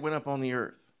just say they went up on the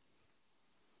earth?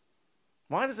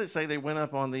 Why does it say they went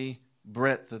up on the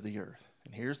breadth of the earth?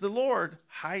 And here's the Lord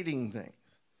hiding things.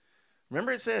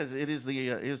 Remember it says, it is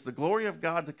the glory of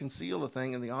God to conceal a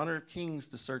thing and the honor of kings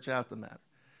to search out the matter.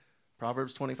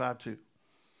 Proverbs 25:2.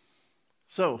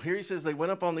 So here he says they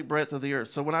went up on the breadth of the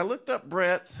earth. So when I looked up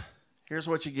breadth, here's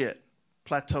what you get.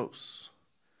 Plateaus.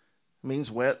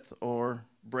 Means width or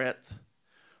breadth.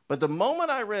 But the moment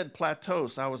I read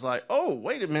plateaus, I was like, oh,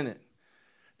 wait a minute.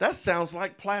 That sounds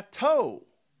like plateau.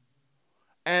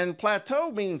 And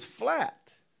plateau means flat.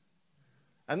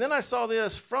 And then I saw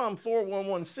this from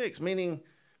 4116, meaning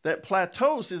that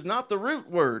plateaus is not the root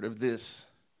word of this.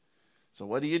 So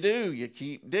what do? You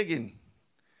keep digging.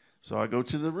 So I go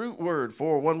to the root word,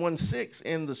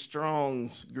 4116, in the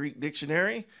Strong's Greek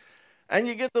dictionary, and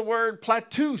you get the word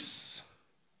platus.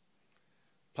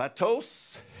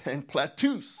 Platos and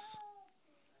platus.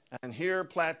 And here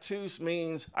platus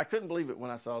means, I couldn't believe it when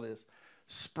I saw this,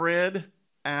 spread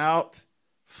out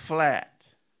flat.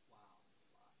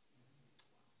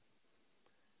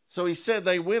 So he said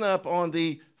they went up on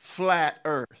the flat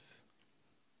earth.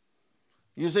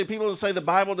 You see, people say the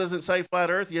Bible doesn't say flat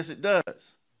earth. Yes, it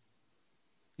does.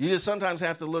 You just sometimes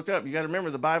have to look up. You got to remember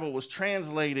the Bible was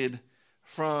translated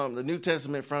from the New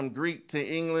Testament from Greek to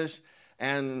English,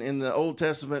 and in the Old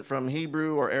Testament from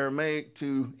Hebrew or Aramaic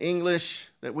to English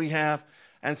that we have.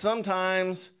 And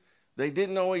sometimes they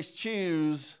didn't always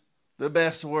choose the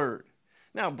best word.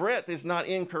 Now, breadth is not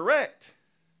incorrect.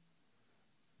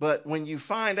 But when you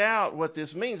find out what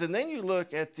this means, and then you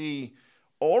look at the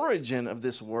origin of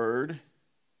this word,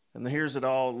 and here's it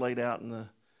all laid out in the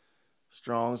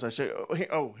Strong's. I show you.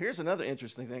 Oh, here's another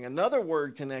interesting thing. Another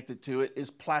word connected to it is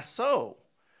plaso.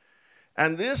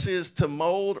 And this is to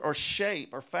mold or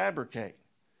shape or fabricate.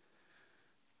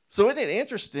 So isn't it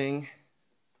interesting?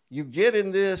 You get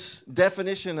in this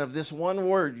definition of this one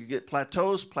word, you get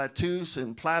plateaus, platus,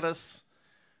 and platus.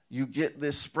 You get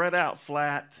this spread out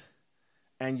flat,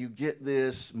 and you get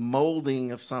this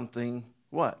molding of something,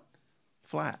 what?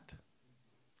 Flat.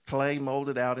 Clay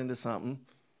molded out into something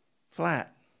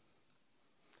flat.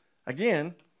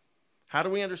 Again, how do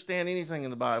we understand anything in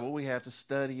the Bible? We have to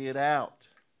study it out.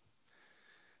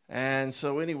 And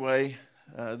so anyway,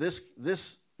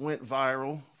 this went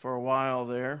viral for a while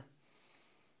there.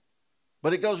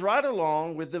 But it goes right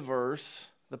along with the verse,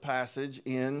 the passage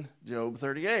in Job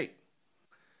 38.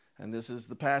 And this is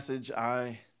the passage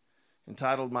I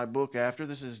entitled my book after.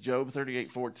 This is Job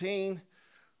 38:14.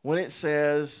 When it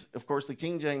says, of course the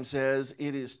King James says,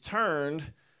 it is turned,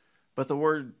 but the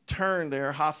word turn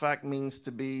there, hafak, means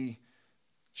to be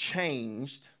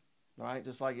changed. Right?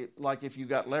 Just like if you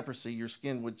got leprosy, your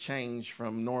skin would change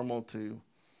from normal to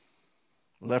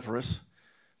leprous.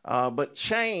 But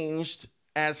changed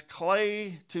as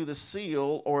clay to the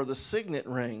seal or the signet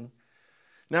ring.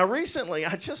 Now, recently,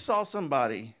 I just saw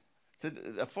somebody,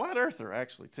 a flat earther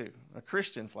actually too, a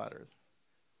Christian flat earther,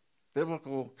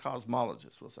 biblical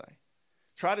cosmologist will say,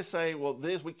 try to say, well,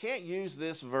 we can't use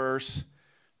this verse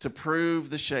to prove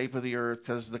the shape of the earth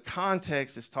because the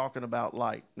context is talking about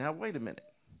light. Now, wait a minute.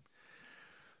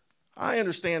 I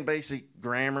understand basic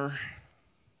grammar.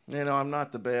 You know, I'm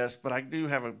not the best, but I do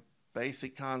have a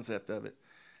basic concept of it.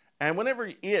 And whenever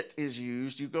it is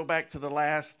used, you go back to the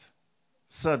last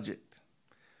subject.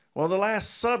 Well, the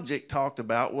last subject talked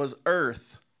about was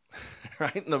earth,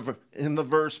 right, in the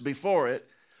verse before it,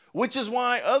 which is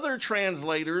why other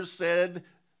translators said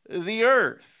the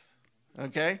earth,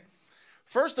 okay?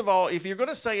 First of all, if you're going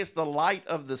to say it's the light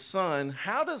of the sun,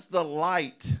 how does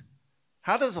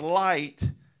light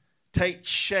take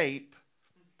shape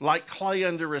like clay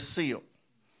under a seal.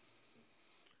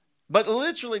 But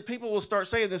literally, people will start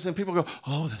saying this, and people go,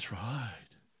 oh, that's right.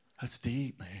 That's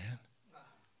deep, man.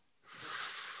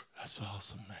 That's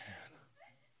awesome, man.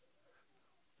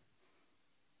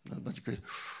 A bunch of crazy.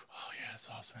 Oh, yeah, that's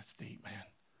awesome. That's deep, man.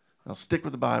 Now, stick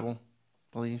with the Bible,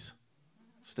 please.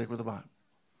 Stick with the Bible.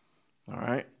 All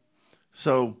right?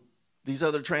 So, these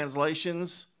other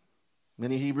translations,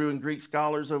 many Hebrew and Greek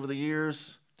scholars over the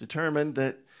years determined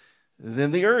that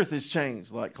then the earth is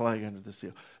changed like clay under the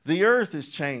seal. The earth is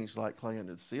changed like clay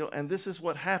under the seal. And this is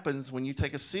what happens when you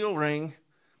take a seal ring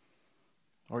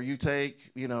or you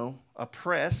take, a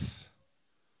press.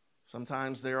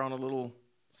 Sometimes they're on a little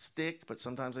stick, but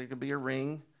sometimes they could be a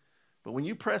ring. But when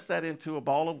you press that into a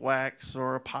ball of wax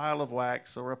or a pile of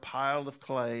wax or a pile of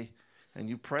clay and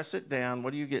you press it down,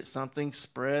 what do you get? Something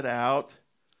spread out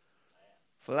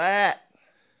flat.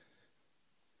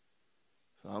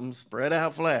 Something spread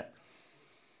out flat.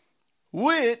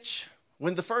 Which,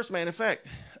 when the first man, in fact,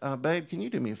 babe, can you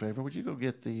do me a favor? Would you go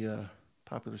get the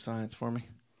Popular Science for me?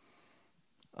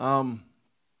 I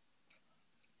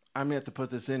meant to put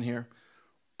this in here.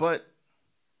 But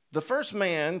the first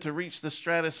man to reach the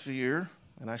stratosphere,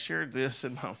 and I shared this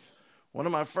in one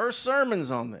of my first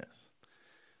sermons on this.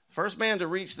 First man to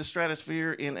reach the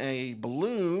stratosphere in a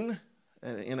balloon,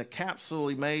 in a capsule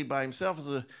he made by himself, is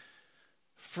a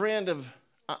friend of...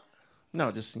 you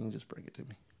can just bring it to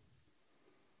me.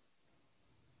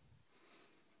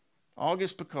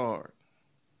 August Piccard.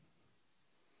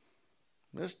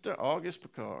 Mr. August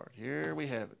Piccard. Here we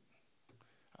have it.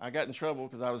 I got in trouble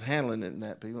because I was handling it in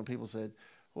that. People said,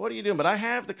 what are you doing? But I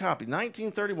have the copy.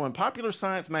 1931, Popular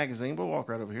Science Magazine. We'll walk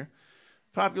right over here.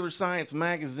 Popular Science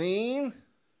Magazine.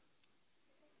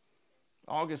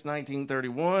 August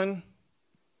 1931.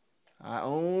 I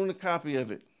own a copy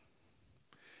of it.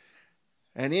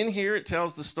 And in here it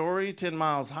tells the story, 10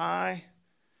 miles high,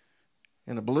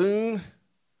 in a balloon,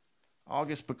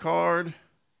 August Piccard.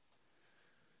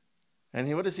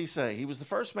 And what does he say? He was the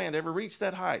first man to ever reach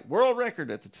that height. World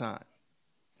record at the time.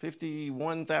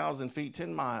 51,000 feet,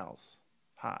 10 miles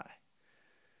high.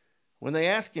 When they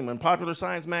asked him, when Popular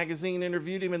Science Magazine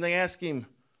interviewed him and they asked him,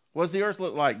 what does the earth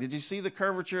look like? Did you see the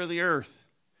curvature of the earth?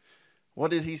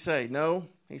 What did he say? No.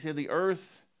 He said the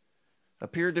earth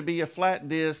appeared to be a flat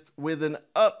disc with an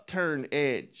upturned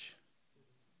edge.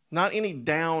 Not any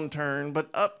downturn, but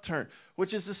upturn,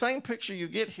 which is the same picture you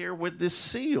get here with this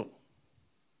seal.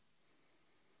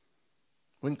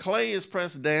 When clay is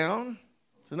pressed down,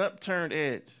 it's an upturned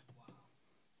edge.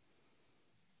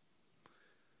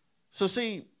 So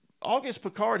see, August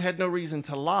Piccard had no reason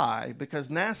to lie because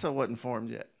NASA wasn't formed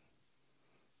yet.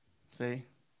 See?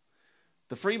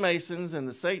 The Freemasons and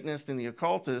the Satanists and the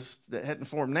occultists that hadn't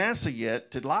formed NASA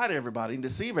yet to lie to everybody and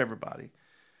deceive everybody.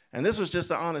 And this was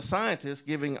just an honest scientist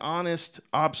giving honest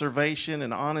observation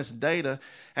and honest data.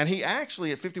 And he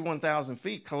actually, at 51,000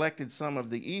 feet, collected some of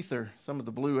the ether, some of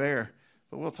the blue air.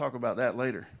 But we'll talk about that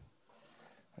later.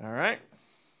 All right?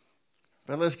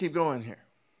 But let's keep going here.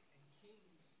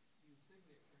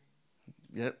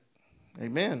 Yep.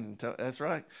 Amen. That's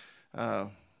right. My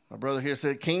brother here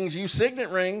said, kings use signet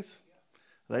rings.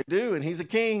 They do, and he's a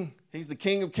king. He's the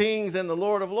King of Kings and the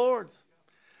Lord of Lords.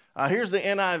 Here's the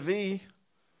NIV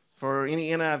for any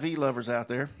NIV lovers out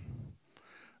there.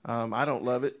 I don't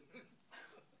love it.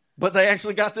 But they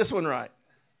actually got this one right.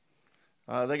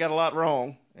 They got a lot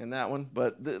wrong in that one,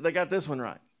 but they got this one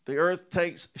right. The earth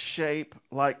takes shape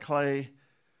like clay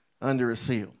under a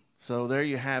seal. So there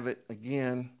you have it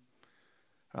again.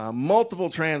 Multiple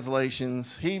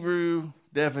translations, Hebrew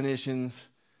definitions.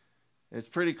 It's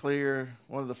pretty clear.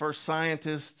 One of the first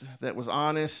scientists that was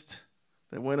honest,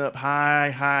 that went up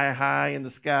high in the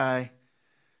sky.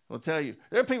 I'll tell you,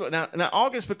 there are people, now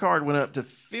August Piccard went up to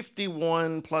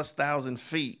 51,000+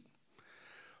 feet.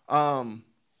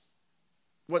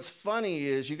 What's funny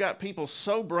is you got people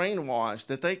so brainwashed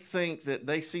that they think that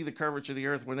they see the curvature of the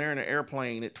earth when they're in an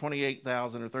airplane at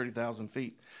 28,000 or 30,000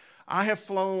 feet. I have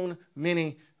flown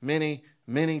many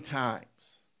times.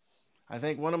 I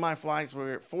think one of my flights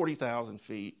were at 40,000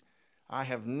 feet. I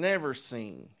have never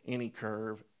seen any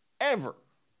curve, ever.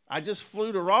 I just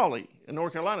flew to Raleigh in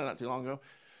North Carolina not too long ago.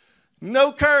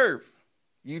 No curve.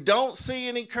 You don't see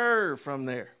any curve from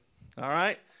there, all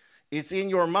right? It's in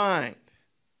your mind.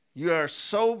 You are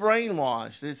so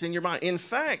brainwashed that it's in your mind. In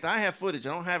fact, I have footage.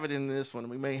 I don't have it in this one.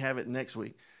 We may have it next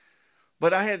week.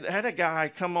 But I had a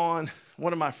guy come on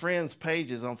one of my friends'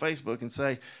 pages on Facebook and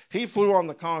say he flew on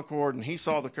the Concorde and he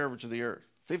saw the curvature of the earth,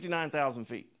 59,000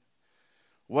 feet.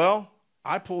 Well,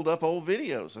 I pulled up old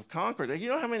videos of Concorde. You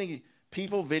know how many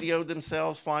people videoed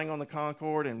themselves flying on the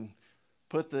Concorde and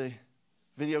put the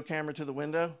video camera to the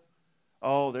window?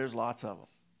 Oh, there's lots of them.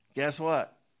 Guess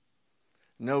what?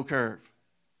 No curve.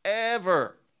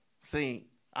 Ever seen.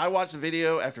 I watched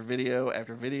video after video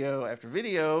after video after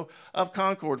video of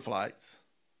Concorde flights.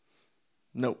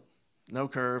 Nope. No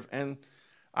curve. And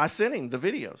I sent him the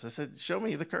videos. I said, show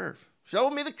me the curve. Show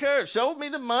me the curve. Show me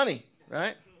the money,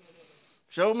 right?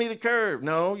 Show me the curve.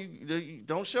 No, you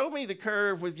don't show me the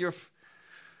curve with your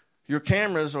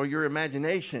cameras or your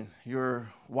imagination,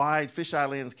 your wide fisheye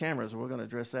lens cameras. We're going to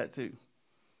address that too.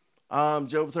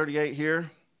 Job 38 here.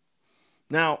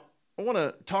 Now, I want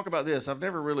to talk about this. I've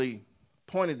never really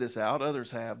pointed this out.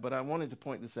 Others have, but I wanted to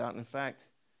point this out. And in fact,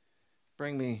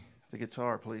 bring me the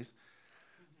guitar, please.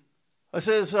 It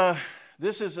says,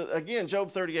 this is, again, Job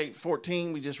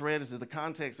 38:14 we just read is the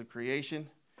context of creation.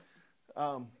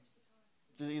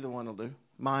 Either one will do.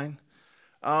 Mine.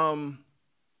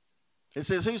 It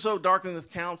says, whoso darkeneth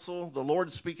counsel, the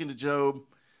Lord speaking to Job.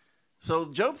 So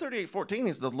Job 38:14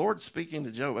 is the Lord speaking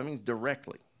to Job. I mean,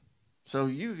 directly. So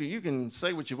you can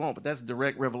say what you want, but that's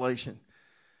direct revelation.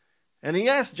 And he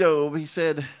asked Job, he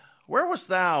said, where wast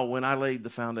thou when I laid the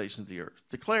foundations of the earth?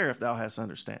 Declare if thou hast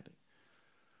understanding.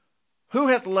 Who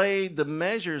hath laid the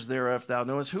measures thereof, thou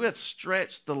knowest? Who hath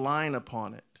stretched the line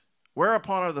upon it?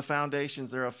 Whereupon are the foundations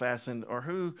thereof fastened? Or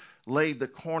who laid the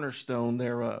cornerstone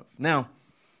thereof? Now,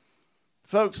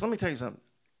 folks, let me tell you something.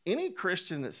 Any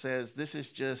Christian that says this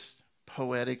is just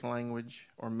poetic language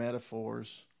or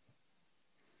metaphors,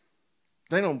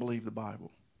 they don't believe the Bible.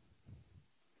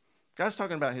 God's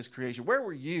talking about his creation. Where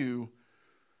were you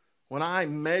when I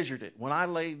measured it, when I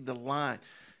laid the line?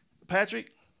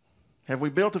 Patrick, have we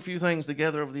built a few things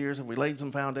together over the years? Have we laid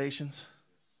some foundations?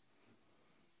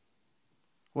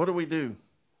 What do we do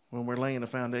when we're laying a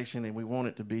foundation and we want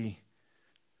it to be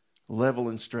level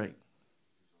and straight?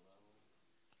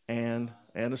 And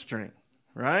a string,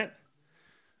 right?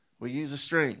 We use a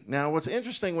string. Now, what's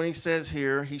interesting when he says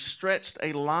here, he stretched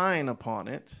a line upon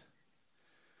it.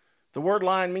 The word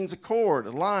line means a cord,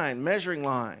 a line, measuring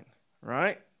line,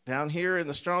 right? Down here in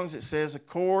the Strong's it says a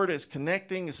cord is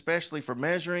connecting, especially for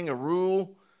measuring, a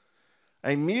rule,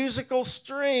 a musical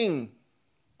string.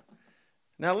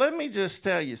 Now, let me just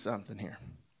tell you something here.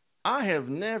 I have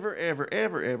never, ever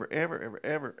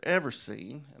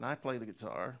seen, and I play the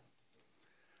guitar,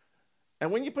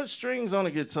 and when you put strings on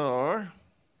a guitar,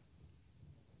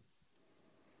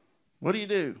 what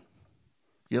do?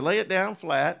 You lay it down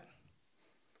flat,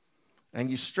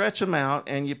 and you stretch them out,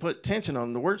 and you put tension on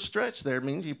them. The word stretch there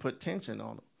means you put tension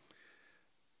on them.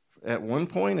 At one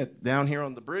point, down here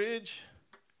on the bridge,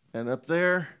 and up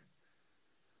there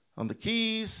on the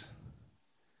keys.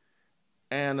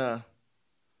 And,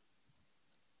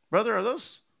 brother, are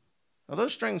those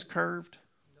strings curved?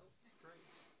 Nope, straight.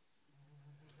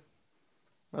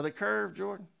 Are they curved,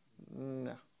 Jordan?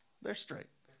 No, they're straight.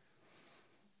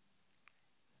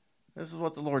 This is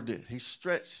what the Lord did. He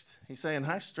stretched. He's saying,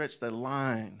 I stretched a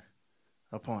line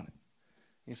upon it.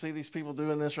 You see these people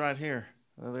doing this right here.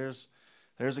 There's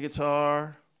a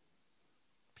guitar,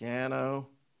 piano,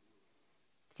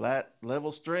 flat,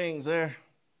 level strings there.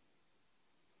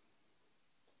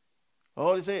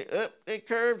 Oh, they say, they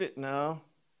curved it. No,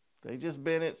 they just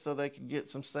bent it so they could get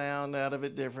some sound out of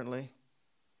it differently.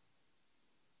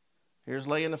 Here's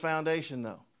laying the foundation,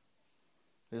 though.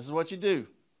 This is what you do.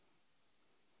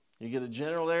 You get a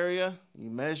general area,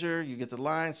 you measure, you get the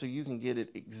line so you can get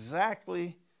it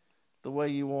exactly the way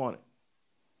you want it.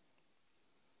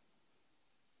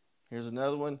 Here's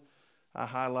another one. I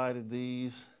highlighted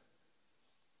these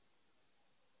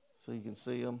so you can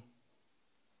see them.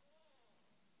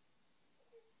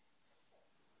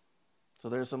 So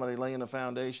there's somebody laying a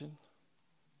foundation.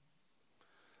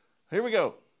 Here we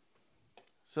go.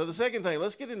 So the second thing,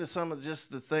 let's get into some of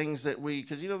just the things that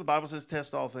because the Bible says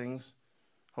test all things.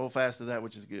 Hold fast to that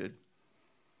which is good.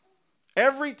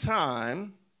 Every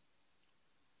time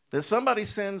that somebody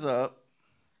sends up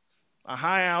a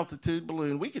high altitude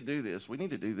balloon, we could do this. We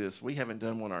need to do this. We haven't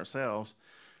done one ourselves.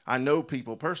 I know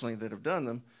people personally that have done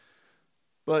them.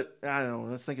 But I don't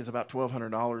know, I think it's about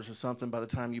 $1,200 or something by the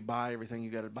time you buy everything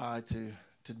you got to buy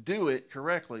to do it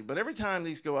correctly. But every time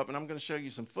these go up, and I'm going to show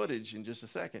you some footage in just a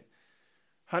second,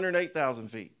 108,000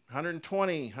 feet,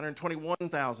 120,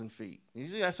 121,000 feet.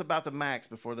 Usually that's about the max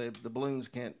before the balloons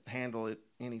can't handle it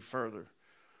any further.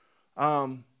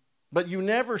 But you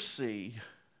never see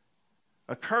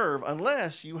a curve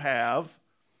unless you have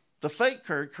the fake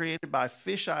curve created by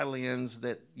fisheye lens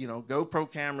that, GoPro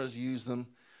cameras use them.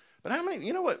 But how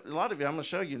many, what, a lot of you, I'm going to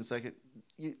show you in a second,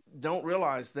 you don't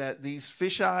realize that these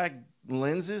fisheye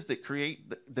lenses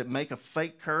that make a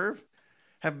fake curve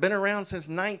have been around since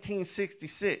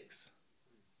 1966.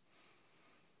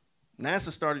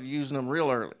 NASA started using them real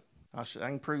early. I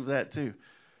can prove that too.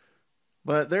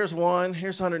 But there's one.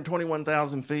 Here's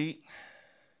 121,000 feet.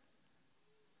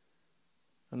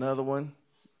 Another one.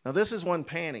 Now this is one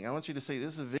panning. I want you to see,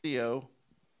 this is a video.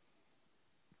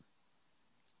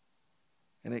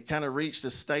 And it kind of reached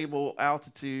a stable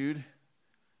altitude.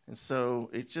 And so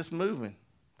it's just moving.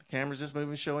 The camera's just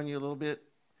moving, showing you a little bit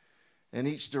in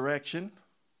each direction.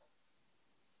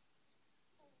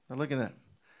 Now look at that.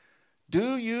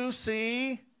 Do you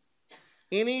see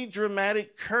any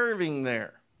dramatic curving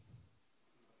there?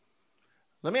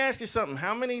 Let me ask you something.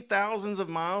 How many thousands of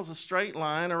miles of straight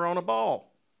line are on a ball?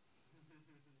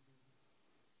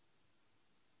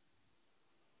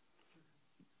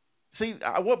 See,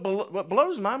 what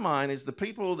blows my mind is the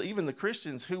people, even the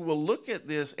Christians, who will look at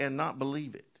this and not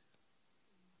believe it.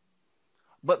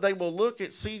 But they will look at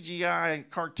CGI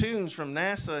cartoons from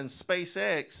NASA and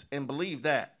SpaceX and believe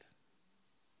that.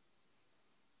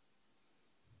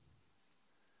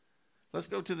 Let's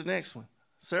go to the next one.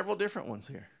 Several different ones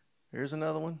here. Here's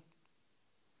another one.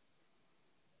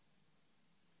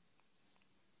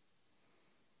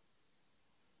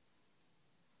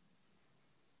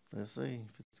 Let's see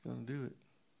if it's going to do it.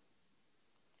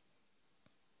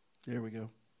 There we go.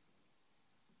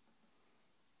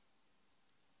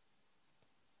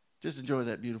 Just enjoy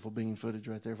that beautiful beam footage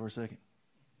right there for a second.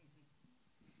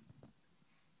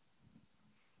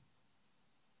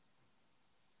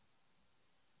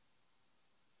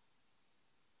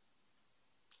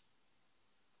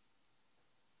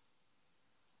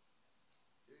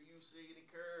 Do you see any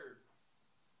curve?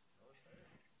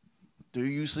 Do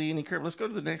you see any curve? Let's go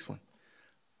to the next one.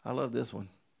 I love this one.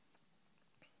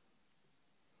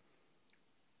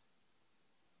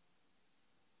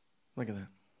 Look at that.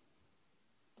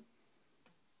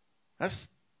 That's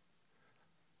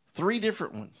 3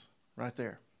 different ones right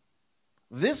there.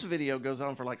 This video goes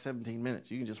on for like 17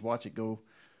 minutes. You can just watch it go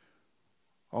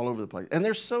all over the place. And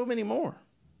there's so many more.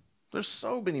 There's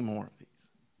so many more of these.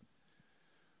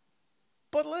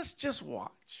 But let's just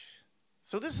watch.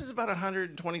 So this is about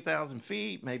 120,000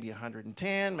 feet, maybe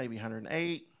 110, maybe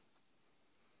 108.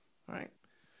 Right?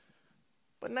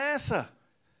 But NASA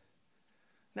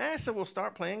will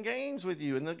start playing games with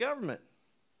you and the government.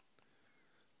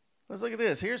 Let's look at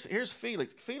this. Here's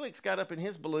Felix. Felix got up in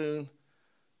his balloon,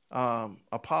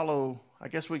 Apollo, I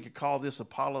guess we could call this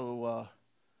Apollo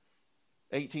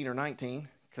 18 or 19,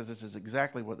 because this is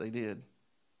exactly what they did.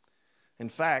 In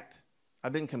fact,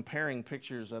 I've been comparing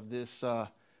pictures of this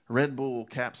Red Bull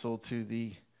capsule to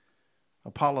the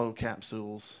Apollo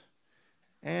capsules,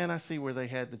 and I see where they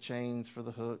had the chains for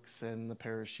the hooks and the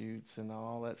parachutes and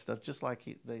all that stuff, just like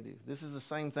they do. This is the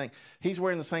same thing. He's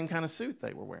wearing the same kind of suit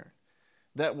they were wearing.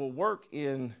 That will work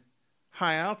in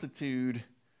high altitude,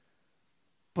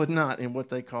 but not in what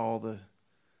they call the,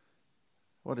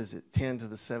 10 to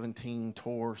the 17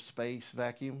 torr space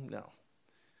vacuum? No.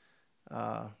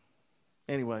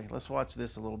 Anyway, let's watch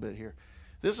this a little bit here.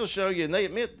 This will show you, and they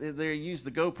admit that they used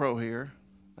the GoPro here.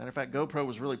 Matter of fact, GoPro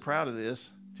was really proud of this,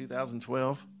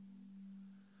 2012.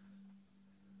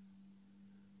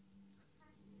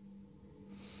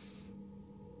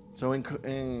 So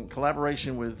in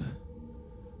collaboration with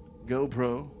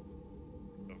GoPro,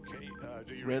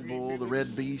 Red Bull, the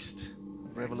Red Beast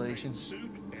of Revelation. Suit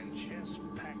and chest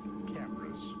pack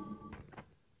cameras.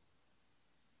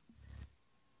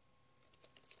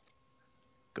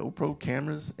 GoPro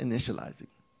cameras initializing.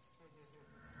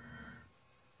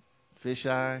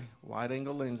 Fisheye,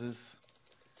 wide-angle lenses.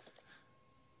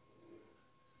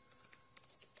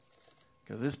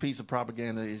 Because this piece of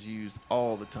propaganda is used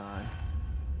all the time.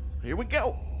 So here we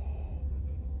go.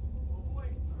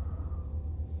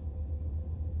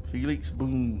 Felix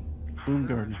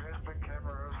Boomgarden.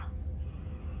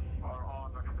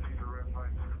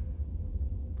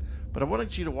 But I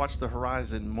wanted you to watch the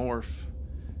horizon morph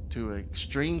to an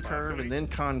extreme curve and then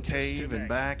concave and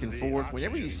back and forth.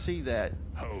 Whenever you see that,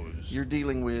 you're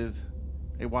dealing with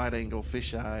a wide-angle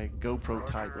fisheye GoPro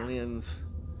type lens.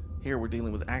 Here we're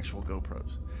dealing with actual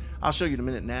GoPros. I'll show you in a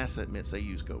minute. NASA admits they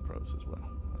use GoPros as well.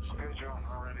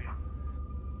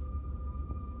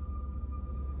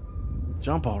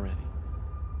 Jump already.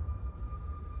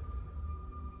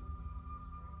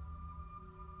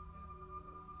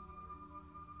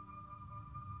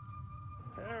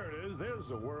 There it is. There's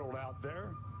the world out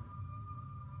there.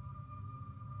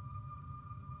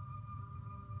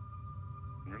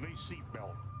 Release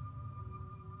seatbelt.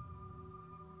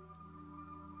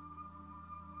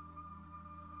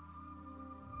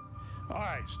 All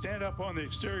right, stand up on the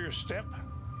exterior step.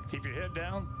 Keep your head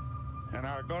down, and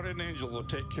our guardian angel will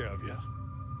take care of you.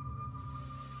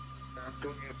 I'm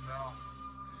doing it now.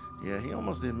 Yeah, he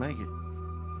almost didn't make it.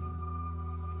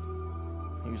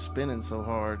 He was spinning so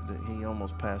hard that he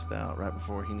almost passed out right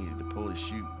before he needed to pull his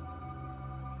chute.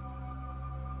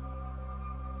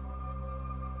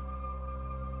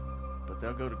 But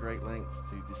they'll go to great lengths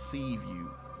to deceive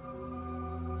you.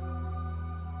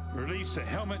 Release the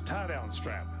helmet tie-down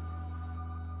strap.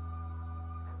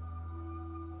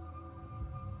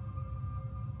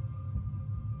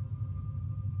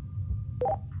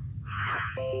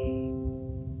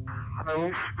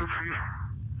 Release the tree.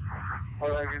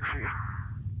 What I can see.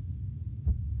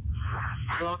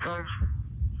 Sometimes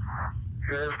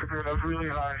you have to get up really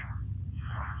high.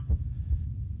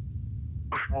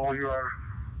 How small you are.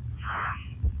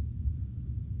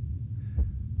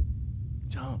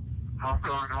 Jump. I'm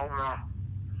going home now.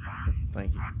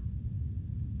 Thank you.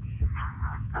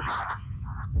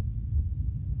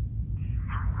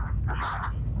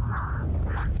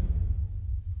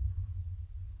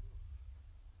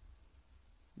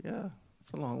 Yeah,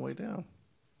 it's a long way down.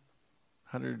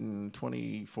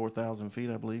 124,000 feet,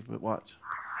 I believe, but watch.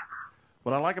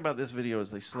 What I like about this video is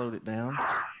they slowed it down.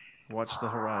 Watch the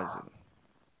horizon.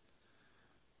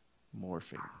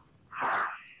 Morphing.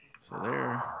 So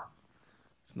there,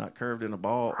 it's not curved in a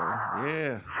ball.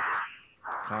 Yeah.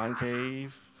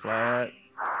 Concave, flat,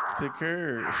 to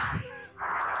curve.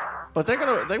 But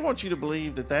they want you to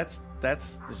believe that that's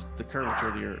the curvature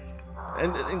of the earth.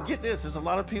 And get this, there's a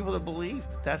lot of people that believe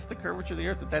that that's the curvature of the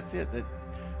earth, that that's it, that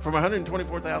from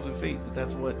 124,000 feet,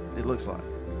 that's what it looks like.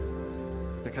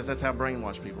 Because that's how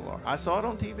brainwashed people are. I saw it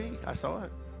on TV. I saw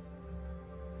it.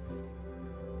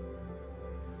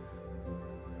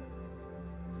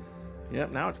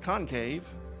 Yep, now it's concave.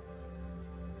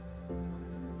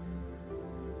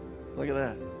 Look at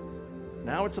that.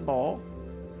 Now it's a ball.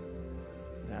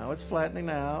 Now it's flattening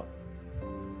out.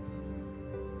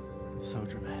 So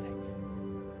dramatic.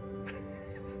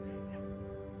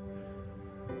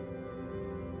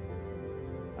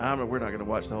 We're not going to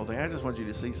watch the whole thing. I just want you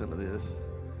to see some of this.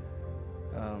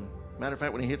 Matter of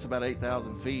fact, when he hits about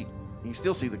 8,000 feet, you can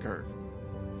still see the curve.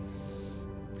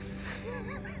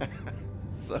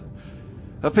 So,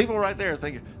 people right there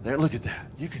thinking, there, look at that.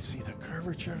 You can see the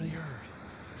curvature of the earth.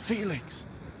 Felix,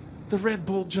 the Red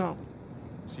Bull jump.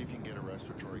 See if you can get a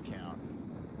respiratory count.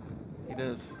 He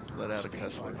does let out a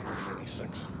cuss word. We've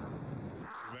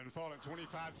been falling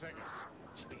 25 seconds.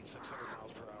 Speed 600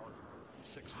 miles per hour.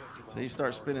 650 miles So he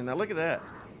starts spinning. Now look at that.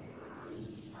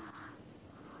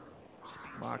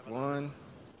 Mach 1.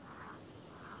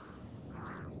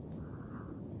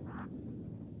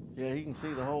 Yeah, you can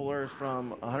see the whole earth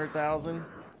from 100,000,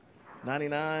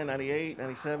 99, 98,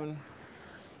 97.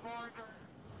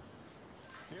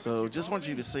 So just want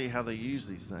you to see how they use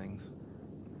these things.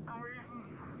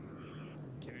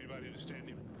 Can anybody understand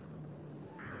him?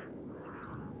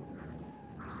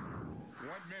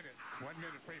 1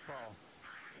 minute free fall.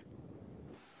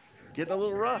 Getting a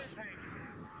little rough.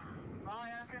 I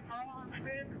have been following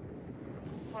speed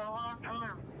for a long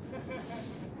time.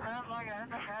 Sounds like I had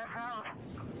to pass out.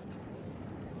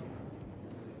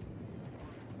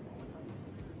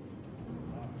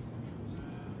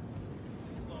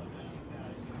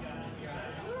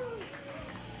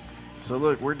 So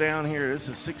look, we're down here. This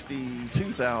is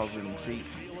 62,000 feet.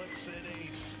 Felix in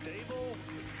a stable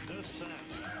descent.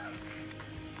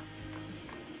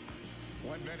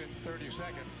 1 minute, 30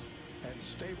 seconds, and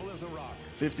stable as a rock.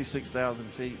 56,000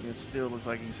 feet, and it still looks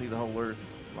like you can see the whole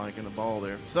earth like in a ball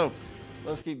there. So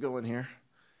let's keep going here.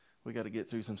 We got to get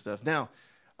through some stuff. Now,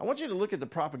 I want you to look at the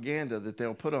propaganda that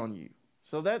they'll put on you.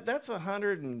 So that's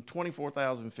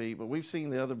 124,000 feet, but we've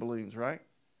seen the other balloons, right?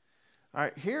 All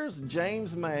right, here's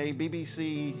James May,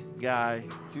 BBC guy,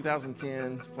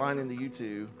 2010, flying in the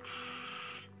U-2.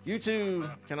 U-2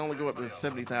 can only go up to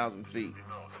 70,000 feet.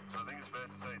 So I think it's fair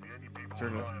to say the only people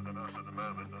Turn it up. flying than us at the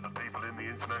moment are the people in the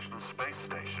International Space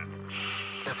Station.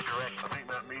 That's correct. I think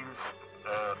that means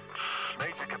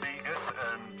Major Kabigas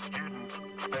and student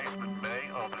spaceman May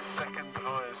are the second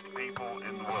highest people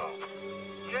in the world.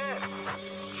 Yes!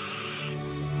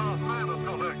 Oh man, I've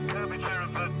got that curvature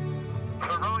of the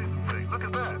horizon thing. Look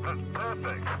at that, that's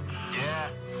perfect. Yeah.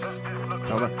 That's just looking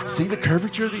Talk like about, see the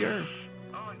curvature of the earth.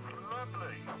 Oh, it's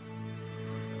lovely.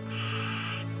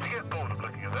 Do you get bored of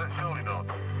looking at that? Surely not.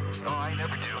 Oh, I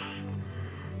never do.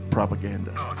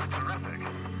 Propaganda. Oh, it's terrific.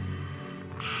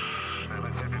 Now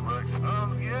let's see if it works.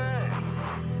 Oh, yes!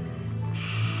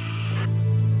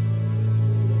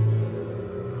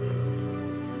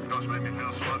 Gosh, made me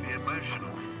feel slightly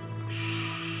emotional.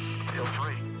 Feel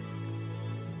free.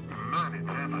 Man in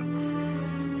heaven.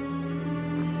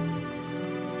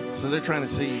 So they're trying to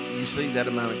see, you see that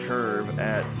amount of curve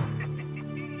at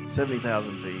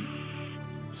 70,000 feet.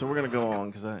 So we're going to go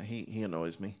on because he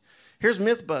annoys me. Here's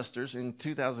Mythbusters in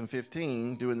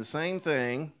 2015 doing the same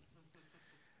thing.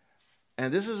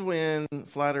 And this is when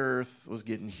Flat Earth was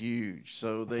getting huge.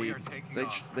 So they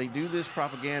do this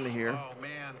propaganda here. Oh,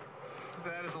 man.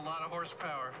 That is a lot of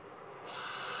horsepower.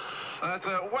 That's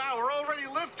wow, we're already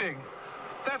lifting.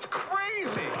 That's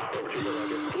crazy.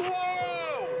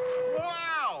 Whoa!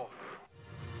 Wow!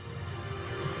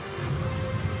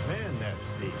 Man, that's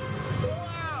steep.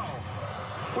 Wow!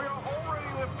 We are already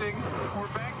lifting.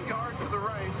 We're backyard to the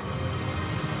right.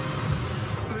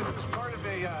 This is part of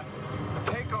a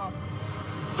takeoff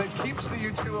that keeps the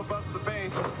U-2 above the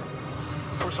base.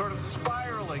 We're sort of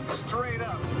spiraling straight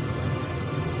up.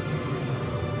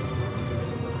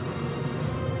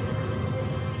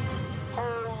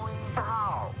 Holy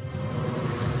cow!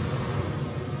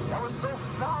 That was so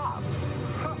fast!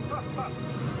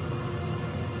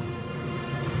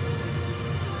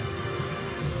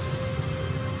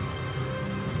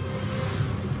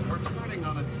 We're turning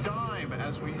on a dime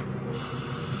as we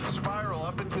spiral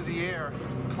up into the air,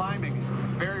 climbing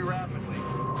very rapidly.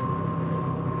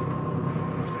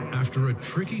 After a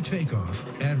tricky takeoff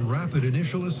and rapid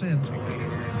initial ascent,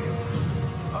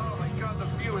 Oh my God, the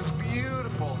view is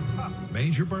beautiful.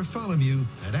 Major Bartholomew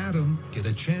and Adam get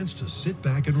a chance to sit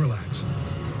back and relax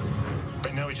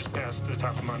Right now we just passed the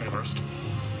top of Mount Everest.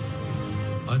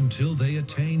 until they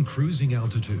attain cruising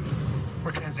altitude.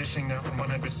 We're transitioning now from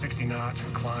 160 knot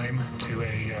climb to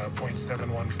a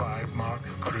 0.715 Mach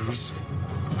cruise.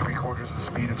 3/4 the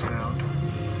speed of sound.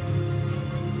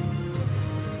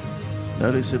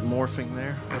 Notice it morphing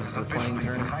there This as is the plane officially the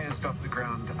turns. highest off the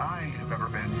ground I have ever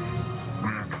been.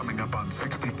 We're coming up on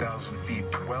 60,000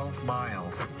 feet, 12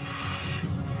 miles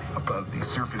above the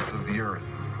surface of the Earth.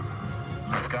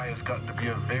 The sky has gotten to be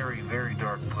a very, very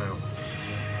dark blue.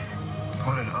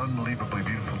 What an unbelievably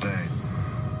beautiful day.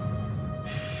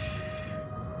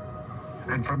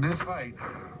 And from this height,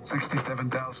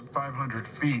 67,500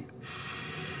 feet,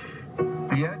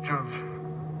 the edge of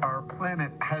our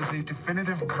planet has a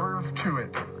definitive curve to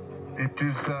it. It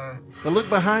is But look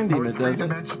behind him, more it doesn't.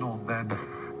 three-dimensional than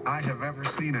I have ever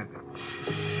seen it.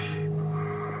 There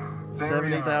we are.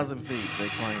 70,000 feet, they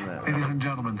claim that, Ladies and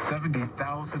gentlemen,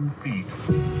 70,000 feet.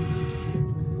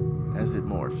 as it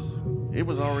morphs. It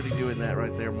was already doing that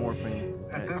right there, morphing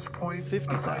At this point,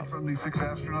 50,000. aside from the 6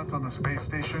 astronauts on the space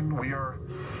station, we are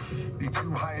the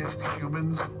 2 highest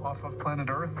humans off of planet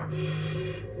Earth.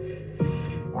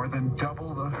 More than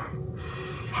double the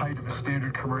height of a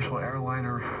standard commercial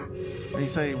airliner. And you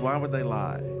say, why would they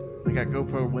lie? They got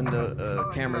GoPro window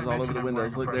cameras all over the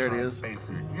windows. Look, there it is.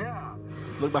 Yeah.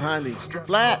 Look behind him. Strapped to a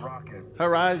Flat rocket.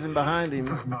 horizon behind him.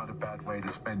 This is not a bad way to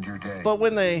spend your day. But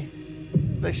when they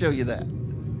show you that,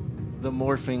 the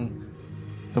morphing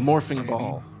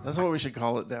ball. That's what we should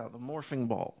call it now, the morphing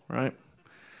ball, right?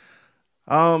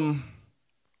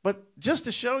 But just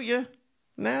to show you,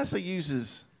 NASA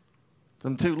uses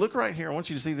them too. Look right here. I want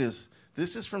you to see this.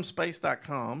 This is from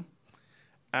space.com.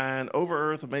 And over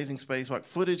Earth, amazing spacewalk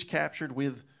footage captured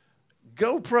with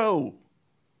GoPro.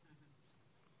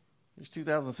 It's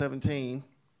 2017.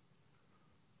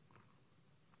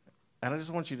 And I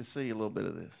just want you to see a little bit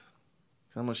of this.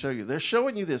 So I'm going to show you. They're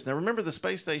showing you this. Now, remember, the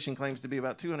space station claims to be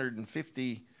about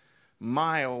 250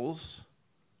 miles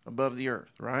above the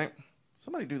Earth, right?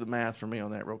 Somebody do the math for me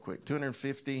on that real quick.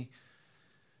 250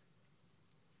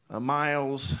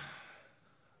 miles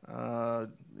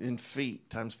in feet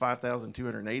times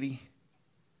 5,280.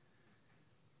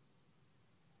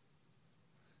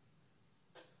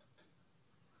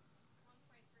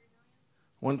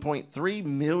 $1.3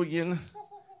 million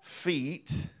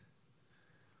feet,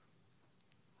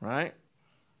 right?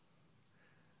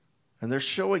 And they're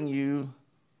showing you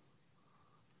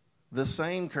the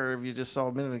same curve you just saw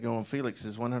a minute ago on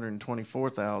Felix's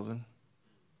 124,000.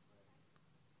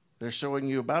 They're showing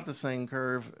you about the same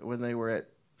curve when they were at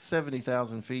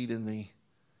 70,000 feet in the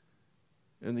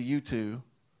U2.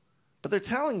 But they're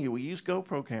telling you we use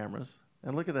GoPro cameras,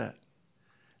 and look at that.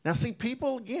 Now, see,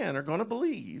 people, again, are going to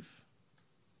believe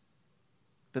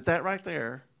that right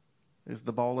there is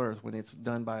the ball Earth when it's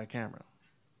done by a camera.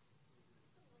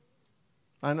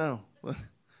 I know.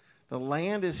 The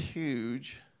land is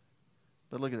huge,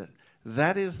 but look at that.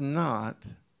 That is not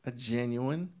a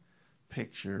genuine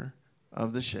picture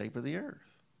of the shape of the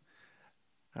Earth.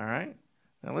 All right?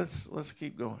 Now let's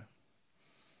keep going.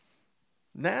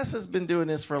 NASA's been doing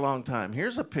this for a long time.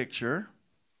 Here's a picture.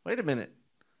 Wait a minute.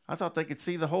 I thought they could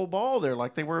see the whole ball there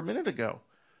like they were a minute ago.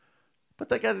 But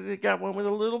they got one with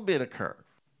a little bit of curve.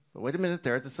 But wait a minute,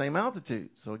 they're at the same altitude.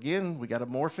 So again, we got a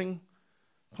morphing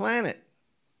planet,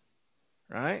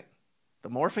 right? The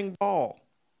morphing ball.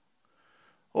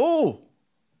 Oh,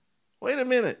 wait a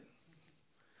minute.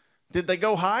 Did they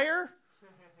go higher?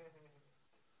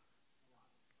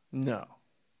 No.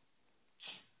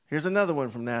 Here's another one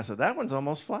from NASA. That one's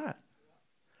almost flat.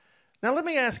 Now, let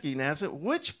me ask you, NASA,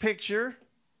 which picture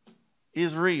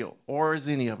is real, or is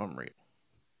any of them real?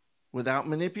 Without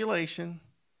manipulation,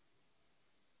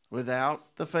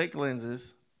 without the fake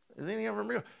lenses, is any of them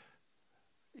real?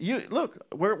 You look,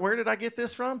 where did I get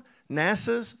this from?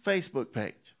 NASA's Facebook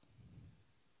page.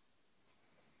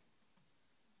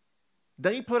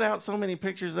 They put out so many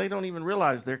pictures they don't even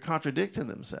realize they're contradicting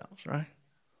themselves, right?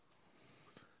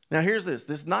 Now here's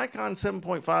this Nikon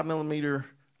 7.5 millimeter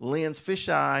lens,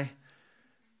 fisheye.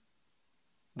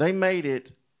 They made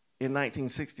it in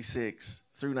 1966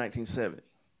 through 1970,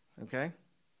 okay?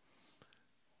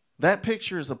 That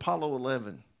picture is Apollo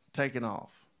 11 taken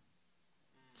off,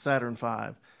 Saturn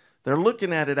V. They're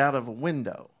looking at it out of a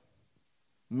window,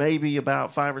 maybe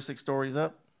about 5 or 6 stories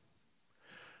up.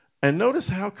 And notice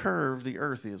how curved the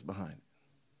Earth is behind it.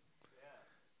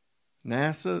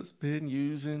 NASA's been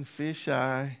using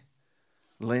fisheye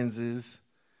lenses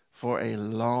for a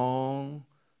long,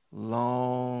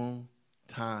 long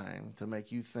time to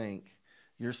make you think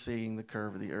you're seeing the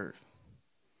curve of the Earth.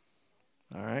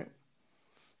 All right?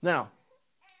 Now,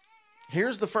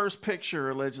 here's the first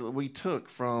picture allegedly we took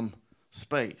from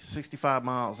space, 65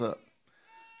 miles up.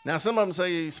 Now, some of them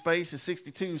say space is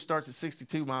 62, starts at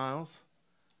 62 miles.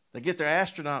 They get their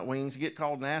astronaut wings. You get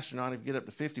called an astronaut if you get up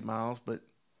to 50 miles, but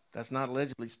that's not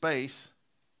allegedly space,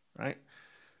 right?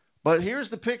 But here's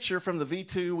the picture from the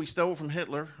V2 we stole from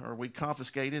Hitler, or we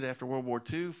confiscated after World War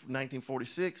II,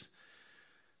 1946.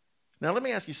 Now, let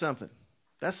me ask you something.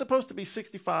 That's supposed to be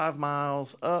 65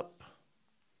 miles up.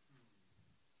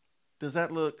 Does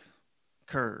that look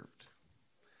curved?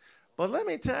 But let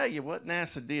me tell you what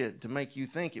NASA did to make you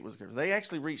think it was curved. They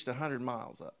actually reached 100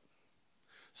 miles up.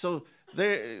 So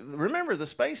remember, the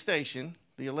space station,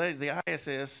 the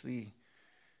ISS,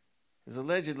 is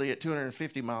allegedly at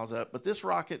 250 miles up, but this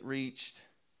rocket reached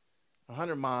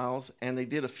 100 miles, and they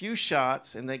did a few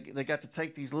shots, and they got to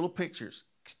take these little pictures,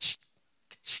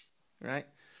 right?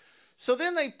 So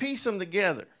then they piece them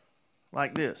together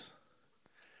like this.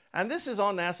 And this is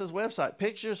on NASA's website.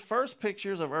 First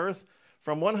pictures of Earth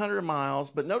from 100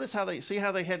 miles, but notice how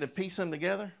they had to piece them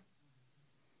together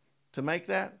to make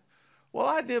that? Well,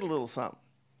 I did a little something.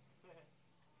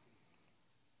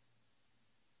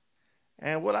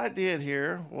 And what I did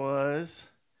here was,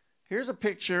 here's a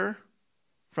picture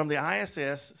from the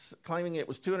ISS claiming it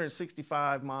was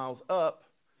 265 miles up.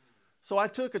 So I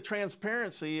took a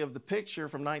transparency of the picture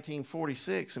from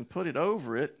 1946 and put it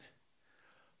over it.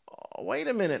 Oh, wait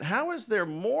a minute, how is there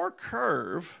more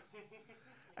curve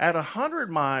at 100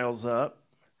 miles up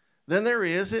than there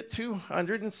is at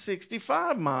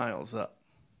 265 miles up?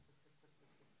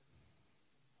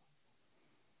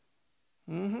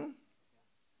 Mm-hmm.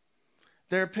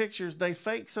 Their pictures, they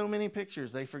fake so many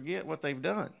pictures, they forget what they've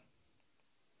done.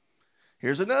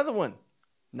 Here's another one.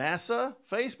 NASA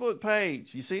Facebook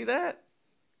page. You see that?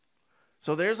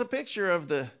 So there's a picture of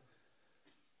the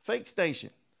fake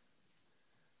station.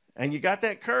 And you got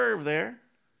that curve there.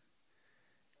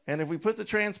 And if we put the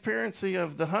transparency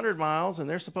of the 100 miles, and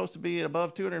they're supposed to be at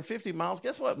above 250 miles,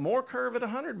 guess what? More curve at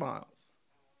 100 miles.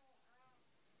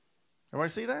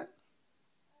 Everybody see that?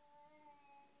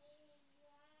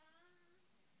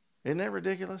 Isn't that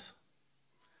ridiculous?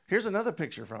 Here's another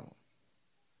picture from them.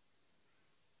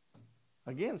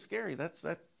 Again, scary. That's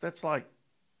like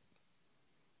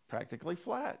practically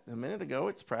flat. A minute ago,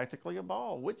 it's practically a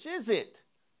ball. Which is it?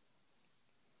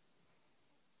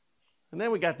 And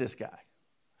then we got this guy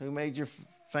who made your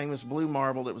famous blue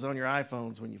marble that was on your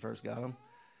iPhones when you first got them.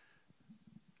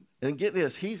 And get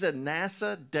this, he's a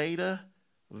NASA data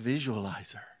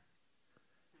visualizer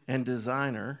and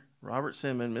designer. Robert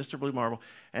Simmons, Mr. Blue Marble.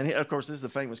 And of course, this is the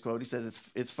famous quote. He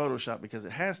says it's Photoshop because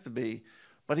it has to be.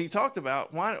 But he talked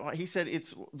about why. He said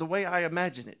it's the way I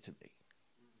imagine it to be.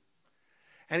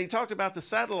 And he talked about the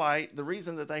satellite. The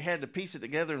reason that they had to piece it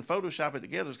together and Photoshop it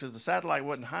together is because the satellite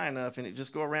wasn't high enough, and it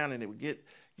just go around and it would get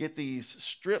these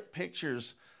strip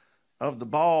pictures of the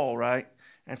ball, right?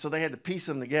 And so they had to piece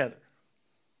them together.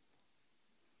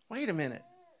 Wait a minute.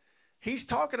 He's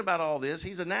talking about all this.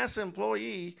 He's a NASA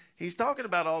employee. He's talking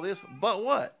about all this, but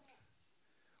what?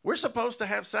 We're supposed to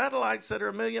have satellites that are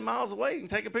 1 million miles away and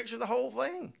take a picture of the whole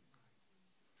thing.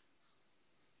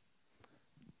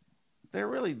 They're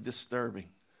really disturbing.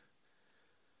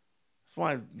 That's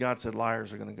why God said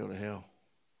liars are going to go to hell.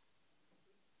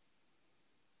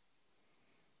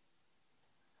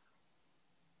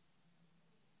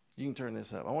 You can turn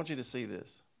this up. I want you to see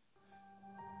this.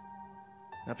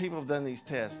 Now, people have done these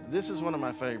tests. This is one of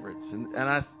my favorites, and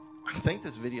I think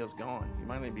this video's gone. You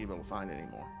might not even be able to find it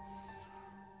anymore.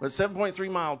 But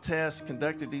 7.3 mile test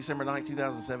conducted December 9,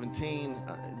 2017.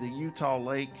 The Utah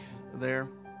lake there.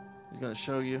 He's going to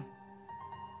show you.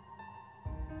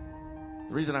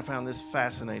 The reason I found this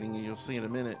fascinating, and you'll see in a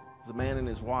minute, is a man and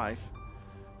his wife.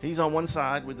 He's on one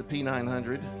side with the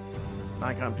P900,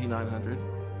 Nikon P900.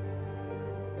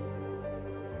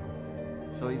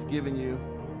 So he's giving you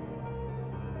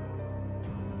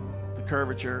the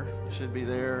curvature. It should be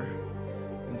there.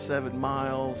 And 7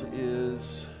 miles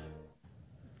is,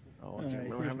 oh, I can't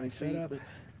remember how many feet. But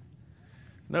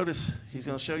notice he's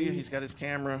going to show you. He's got his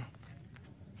camera.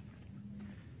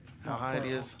 How high it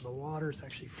is. The water's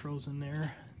actually frozen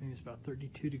there. Maybe it's about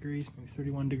 32 degrees, maybe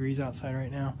 31 degrees outside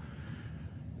right now.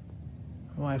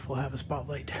 My wife will have a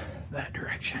spotlight that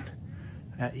direction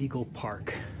at Eagle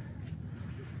Park.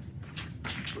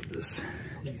 Put this,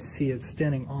 you see it's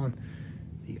standing on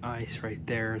the ice right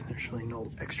there. There's really no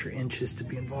extra inches to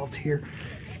be involved here.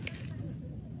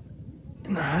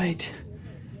 And the height,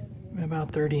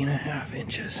 about 30.5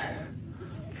 inches.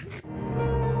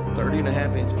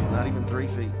 30.5 inches, not even 3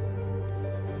 feet.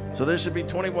 So there should be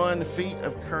 21 feet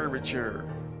of curvature.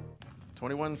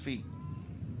 21 feet.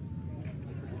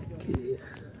 Okay,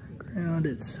 ground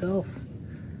itself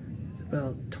is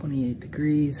about 28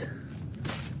 degrees.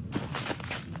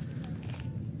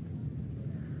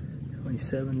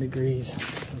 27 degrees.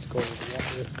 Let's go over the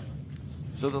water.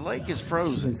 So the lake is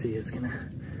frozen. You can see it's gonna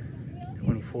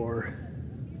 24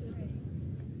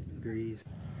 degrees.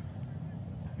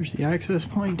 There's the access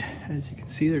point. As you can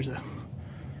see, there's a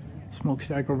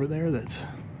smokestack over there that's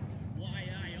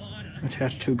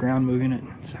attached to a ground moving at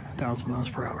 1,000 miles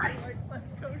per hour.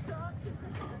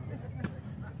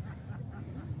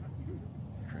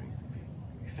 Crazy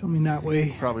people. Filming that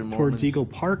way Probably Mormons. towards Eagle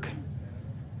Park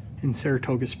in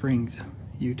Saratoga Springs,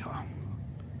 Utah.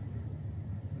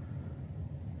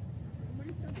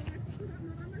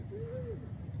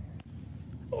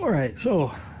 All right,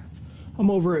 so I'm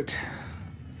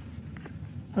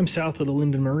south of the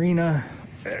Linden Marina.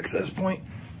 Access point.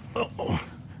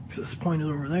 Access point is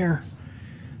over there.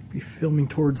 Be filming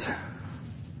towards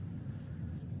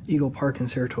Eagle Park in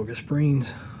Saratoga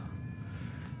Springs.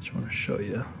 Just want to show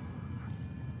you.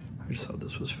 I just thought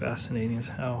this was fascinating, is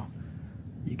how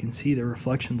you can see the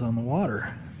reflections on the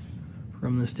water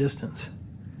from this distance.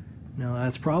 Now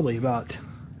that's probably about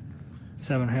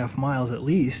 7.5 miles at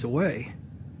least away,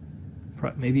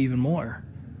 maybe even more.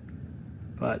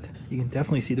 But you can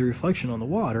definitely see the reflection on the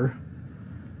water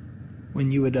when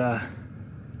you would,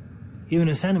 even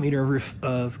a centimeter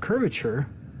of curvature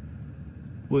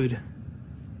would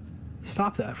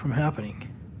stop that from happening.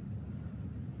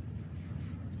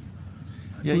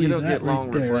 Yeah, you don't get long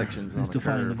reflections on the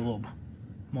defining curve. the globe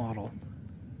model.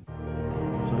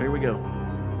 So here we go.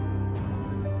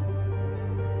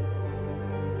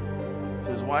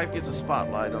 So his wife gets a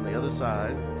spotlight on the other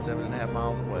side, 7.5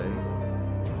 miles away.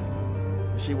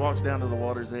 She walks down to the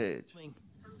water's edge.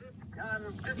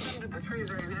 Just under the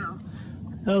trees right now.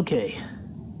 Okay.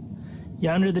 You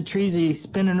under the trees, are you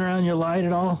spinning around your light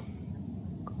at all?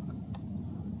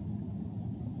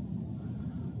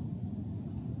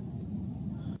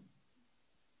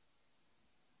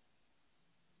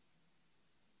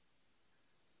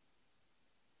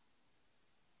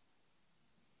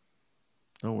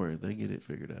 Don't worry, they get it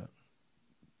figured out.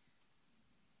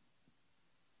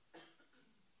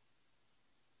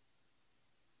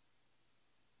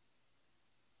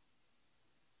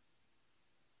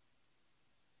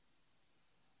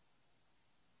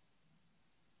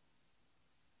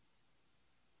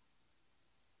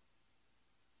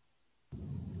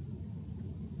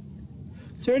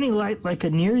 Is there any light like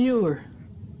near you, or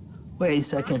wait a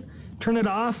second, turn it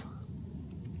off?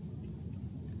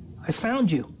 I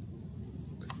found you.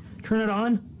 Turn it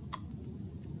on.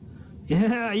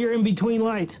 Yeah, you're in between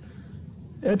lights.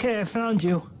 Okay, I found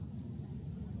you.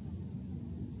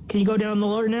 Can you go down the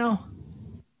lower now?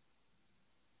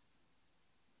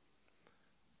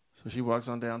 So she walks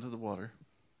on down to the water.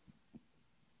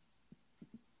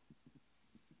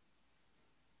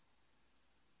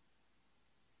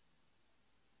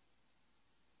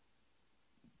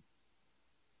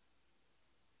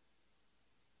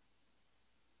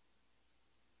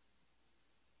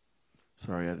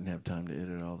 Sorry, I didn't have time to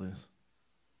edit all this.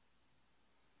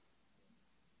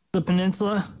 The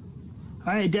peninsula.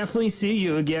 I definitely see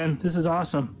you again. This is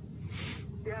awesome.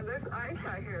 Yeah, there's ice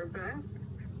out here, Ben.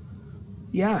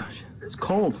 Yeah, it's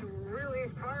cold. Really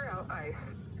far out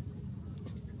ice.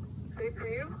 Safe for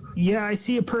you? Yeah, I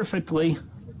see it perfectly.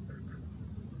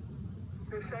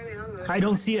 You're shining on the... I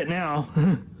don't see it now.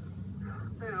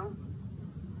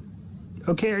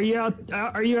 Okay, are you out?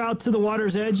 Are you out to the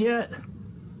water's edge yet?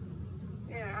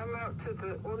 Yeah, I'm out to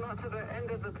the, well, not to the end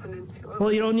of the peninsula.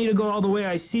 Well, you don't need to go all the way.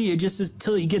 I see you just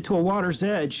until you get to a water's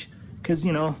edge, because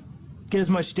you know, get as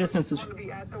much distance as. You want to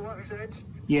be at the water's edge?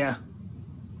 Yeah.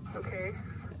 Okay.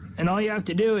 And all you have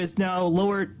to do is now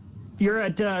lower. You're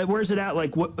at where's it at?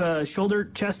 Like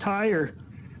shoulder, chest high, or?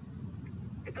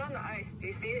 It's on the ice. Do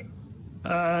you see it?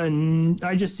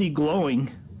 I just see glowing.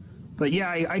 But yeah,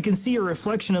 I can see a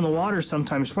reflection in the water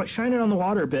sometimes. Shine it on the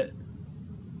water a bit.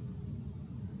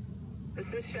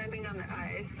 Is this shining on the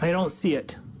ice? I don't see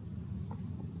it.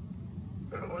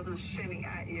 Or it wasn't shining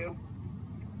at you?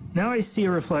 Now I see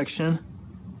a reflection.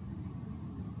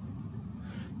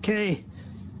 Okay.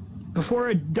 Before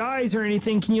it dies or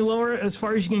anything, can you lower it as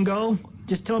far as you can go?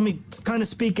 Just tell me, kind of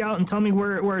speak out and tell me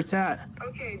where it's at.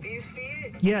 Okay, do you see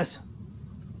it? Yes.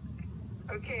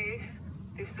 Okay.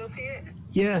 Do you still see it?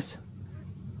 Yes.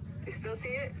 Do you still see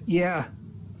it? Yeah.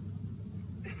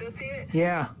 You still see it?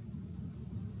 Yeah.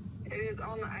 It is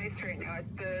on the ice right now.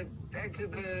 The edge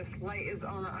of the light is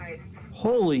on the ice.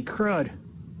 Holy crud.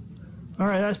 All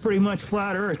right, that's pretty much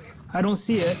flat Earth. I don't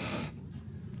see it.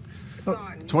 It's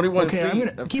on. 21 Okay, feet I'm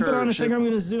gonna of keep it on a curve second. I'm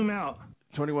gonna zoom out.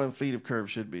 21 feet of curve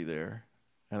should be there.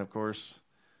 And of course,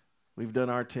 we've done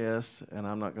our tests, and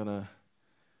I'm not gonna,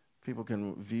 people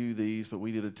can view these, but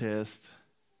we did a test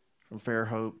from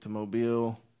Fairhope to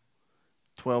Mobile,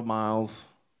 12 miles,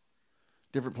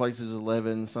 different places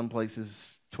 11, some places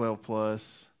 12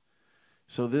 plus.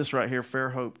 So this right here,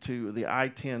 Fairhope to the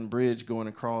I-10 bridge going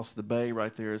across the bay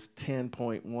right there is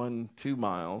 10.12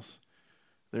 miles.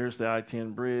 There's the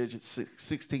I-10 bridge. It's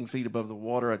 16 feet above the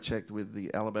water. I checked with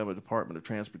the Alabama Department of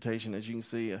Transportation. As you can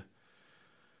see, an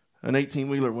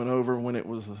 18-wheeler went over when it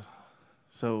was,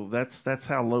 so that's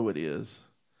how low it is.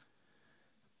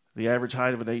 The average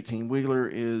height of an 18-wheeler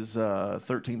is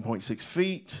 13.6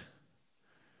 feet,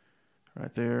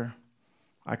 right there.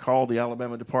 I called the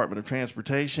Alabama Department of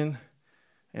Transportation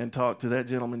and talked to that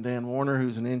gentleman, Dan Warner,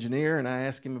 who's an engineer, and I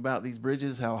asked him about these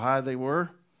bridges, how high they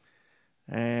were.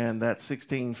 And that's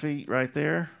 16 feet right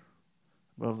there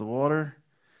above the water.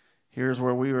 Here's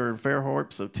where we were in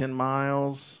Fairhope, so 10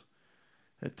 miles.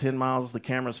 At 10 miles, the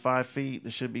camera's 5 feet.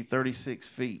 There should be 36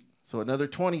 feet. So another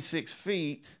 26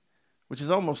 feet, which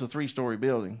is almost a 3-story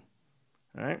building,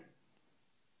 all right?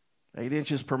 8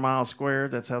 inches per mile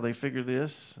squared, that's how they figure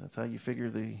this. That's how you figure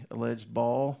the alleged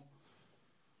ball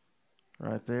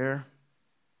right there.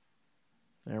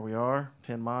 There we are,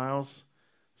 10 miles.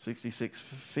 66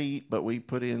 feet, but we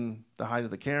put in the height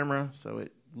of the camera, so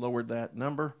it lowered that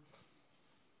number.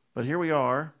 But here we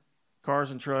are, cars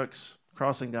and trucks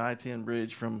crossing the I-10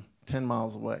 bridge from 10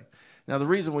 miles away. Now, the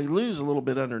reason we lose a little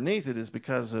bit underneath it is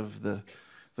because of the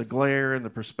glare and the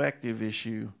perspective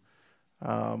issue.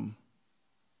 But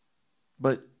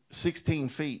 16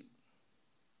 feet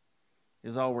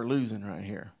is all we're losing right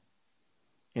here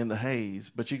in the haze.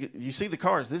 But you see the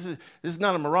cars. This is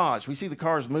not a mirage. We see the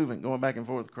cars moving, going back and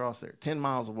forth across there, 10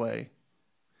 miles away.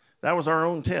 That was our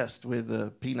own test with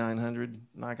the P900,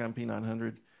 Nikon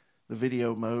P900, the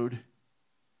video mode.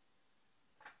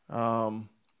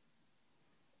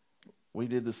 We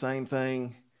did the same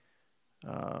thing.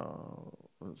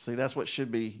 See, that's what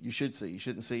you should see. You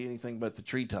shouldn't see anything but the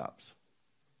treetops.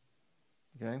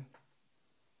 Okay?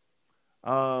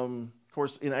 Of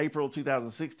course, in April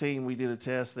 2016, we did a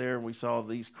test there. We saw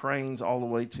these cranes all the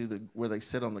way to where they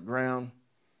sit on the ground,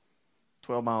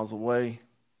 12 miles away.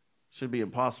 Should be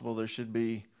impossible. There should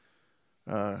be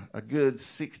a good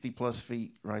 60-plus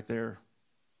feet right there.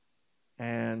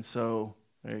 And so,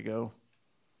 there you go.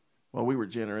 Well, we were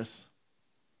generous.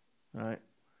 All right.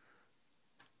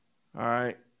 All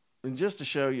right. And just to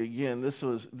show you again, this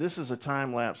is a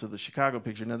time lapse of the Chicago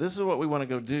picture. Now, this is what we want to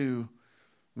go do.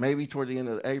 Maybe toward the end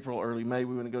of April, early May,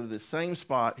 we want to go to this same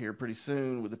spot here pretty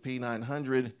soon with the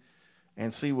P900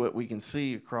 and see what we can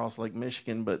see across Lake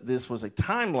Michigan. But this was a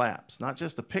time lapse, not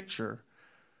just a picture,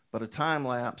 but a time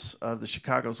lapse of the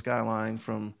Chicago skyline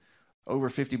from over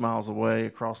 50 miles away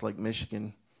across Lake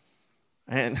Michigan.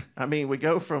 And, I mean, we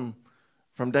go from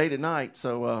day to night,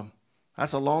 so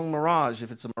that's a long mirage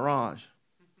if it's a mirage.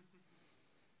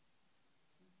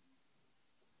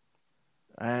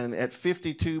 And at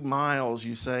 52 miles,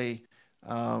 you say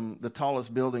the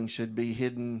tallest building should be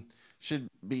hidden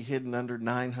under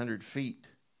 900 feet.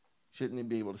 Shouldn't you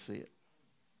be able to see it?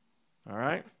 All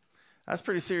right? That's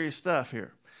pretty serious stuff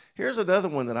here. Here's another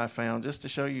one that I found just to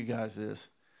show you guys this.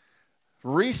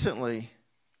 Recently,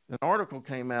 an article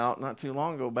came out not too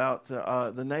long ago about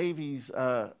the Navy's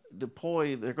they're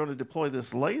going to deploy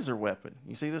this laser weapon.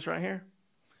 You see this right here?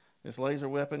 This laser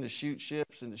weapon to shoot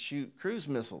ships and to shoot cruise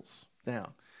missiles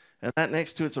down. And that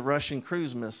next to it's a Russian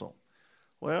cruise missile.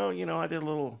 Well, you know, I did a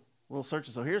little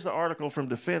searching. So here's the article from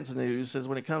Defense News. It says,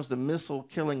 when it comes to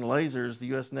missile-killing lasers, the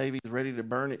U.S. Navy is ready to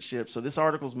burn its ships. So this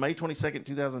article is May 22nd,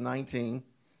 2019.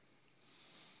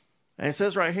 And it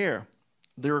says right here,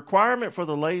 the requirement for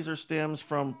the laser stems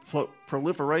from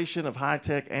proliferation of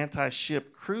high-tech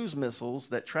anti-ship cruise missiles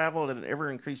that travel at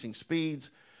ever-increasing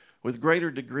speeds with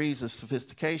greater degrees of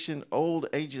sophistication. Old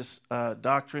Aegis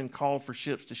doctrine called for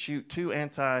ships to shoot 2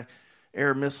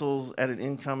 anti-air missiles at an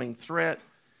incoming threat.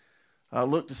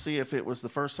 Look to see if it was the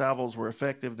first salvos were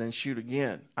effective, then shoot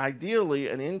again. Ideally,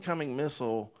 an incoming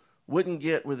missile wouldn't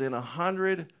get within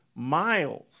 100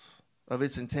 miles of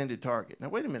its intended target. Now,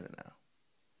 wait a minute now.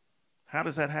 How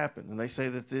does that happen? And they say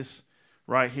that this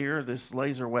right here, this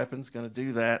laser weapon is going to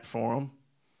do that for them.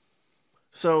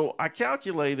 So I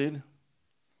calculated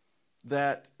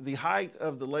that the height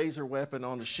of the laser weapon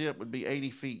on the ship would be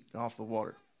 80 feet off the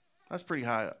water. That's pretty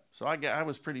high up. So I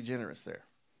was pretty generous there.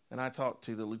 And I talked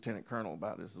to the lieutenant colonel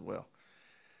about this as well.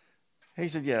 He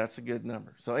said, yeah, that's a good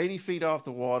number. So 80 feet off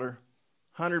the water,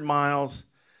 100 miles.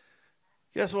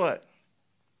 Guess what?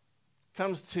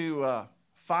 Comes to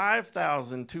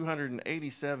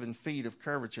 5,287 feet of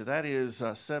curvature. That is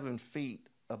 7 feet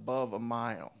above a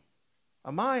mile.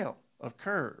 A mile of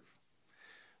curve.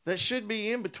 That should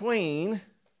be in between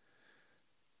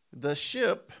the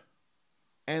ship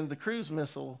and the cruise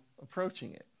missile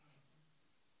approaching it.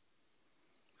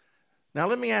 Now,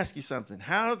 let me ask you something.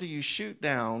 How do you shoot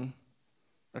down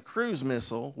a cruise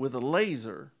missile with a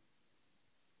laser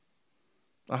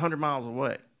 100 miles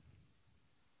away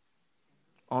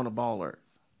on a ball Earth?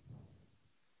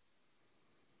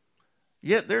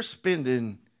 Yet they're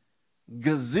spending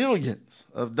gazillions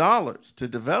of dollars to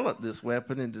develop this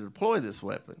weapon and to deploy this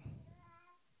weapon.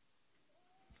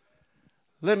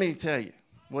 Let me tell you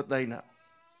what they know.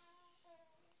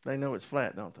 They know it's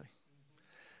flat, don't they?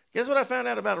 Guess what I found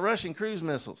out about Russian cruise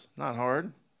missiles? Not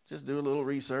hard. Just do a little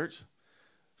research.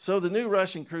 So the new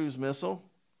Russian cruise missile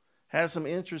has some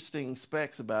interesting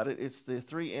specs about it. It's the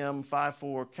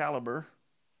 3M54 caliber.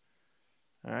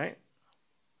 All right.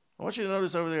 I want you to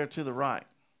notice over there to the right.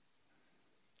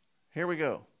 Here we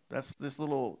go. That's this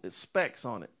little specs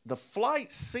on it. The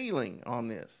flight ceiling on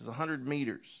this is 100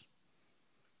 meters.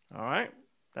 All right.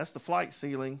 That's the flight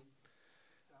ceiling.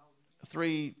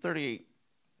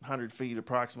 3,800 feet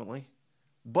approximately.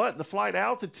 But the flight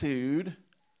altitude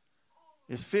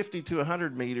is 50 to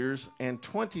 100 meters and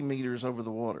 20 meters over the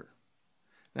water.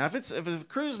 Now, if it's a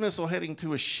cruise missile heading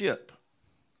to a ship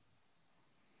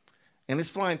and it's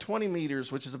flying 20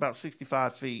 meters, which is about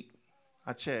 65 feet,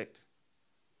 I checked,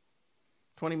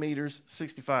 20 meters,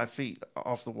 65 feet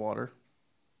off the water.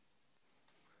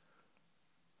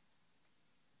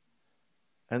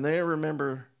 And there,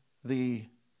 remember, the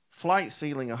flight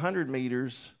ceiling, 100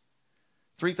 meters,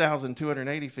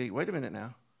 3,280 feet. Wait a minute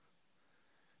now.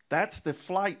 That's the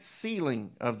flight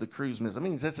ceiling of the cruise missile. That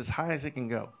means that's as high as it can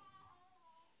go.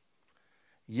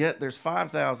 Yet there's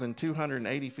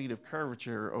 5,280 feet of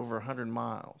curvature over 100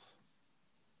 miles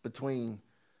between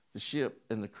the ship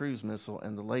and the cruise missile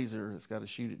and the laser that's got to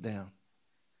shoot it down.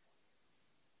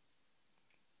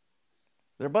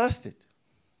 They're busted.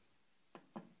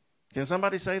 Can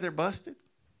somebody say they're busted?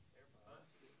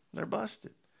 They're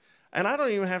busted. And I don't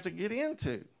even have to get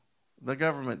into the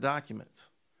government documents.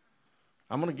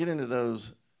 I'm going to get into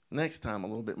those next time a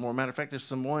little bit more. Matter of fact, there's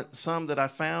some that I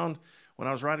found when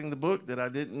I was writing the book that I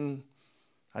didn't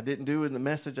do in the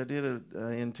message I did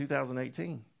in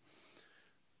 2018.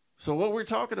 So what we're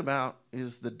talking about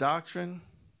is the doctrine,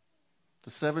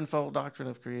 the sevenfold doctrine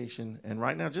of creation, and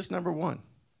right now just number 1,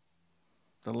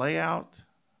 the layout,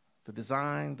 the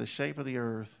design, the shape of the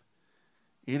earth.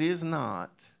 It is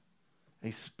not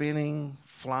a spinning,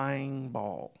 flying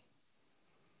ball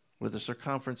with a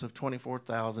circumference of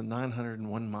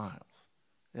 24,901 miles.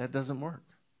 That doesn't work.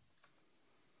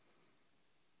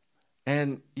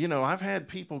 And, you know, I've had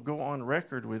people go on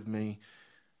record with me,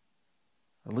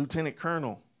 a lieutenant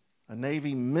colonel, a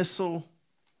Navy missile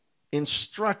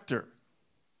instructor,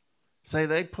 say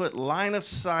they put line of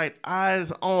sight,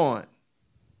 eyes on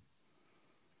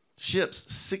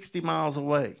ships 60 miles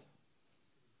away.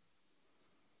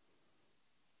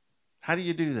 How do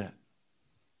you do that?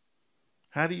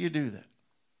 How do you do that?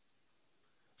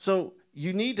 So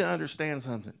you need to understand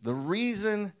something. The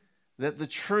reason that the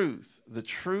truth,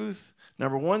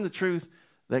 number 1, the truth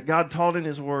that God taught in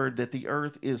his word, that the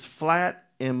earth is flat,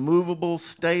 immovable,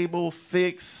 stable,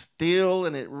 fixed, still,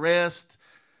 and at rest,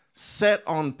 set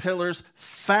on pillars,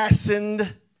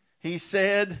 fastened, he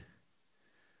said,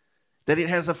 that it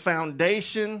has a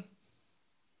foundation,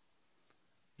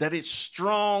 that it's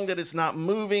strong, that it's not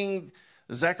moving,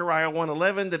 Zechariah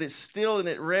 1:11, that it's still and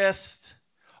at rest.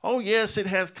 Oh, yes, it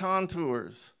has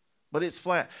contours, but it's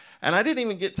flat. And I didn't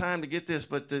even get time to get this,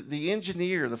 but the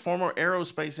engineer, the former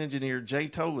aerospace engineer, Jay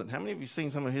Tolan. How many of you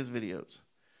seen some of his videos?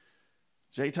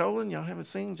 Jay Tolan? Y'all haven't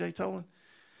seen Jay Tolan?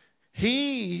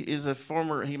 He is a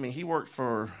former, he worked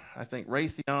for, I think,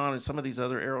 Raytheon and some of these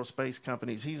other aerospace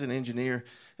companies. He's an engineer.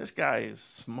 This guy is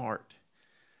smart.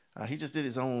 He just did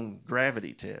his own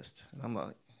gravity test. And I'm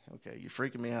like, okay, you're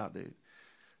freaking me out, dude.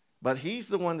 But he's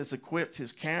the one that's equipped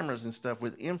his cameras and stuff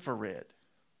with infrared.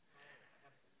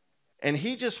 And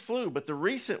he just flew, but the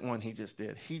recent one he just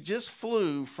did, he just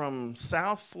flew from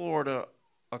South Florida,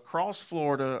 across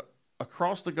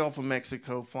the Gulf of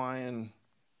Mexico, flying,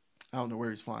 I don't know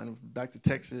where he's flying, back to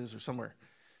Texas or somewhere.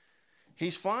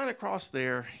 He's flying across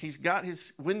there. He's got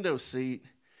his window seat.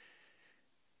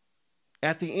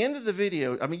 At the end of the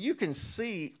video, I mean, you can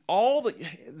see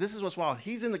this is what's wild.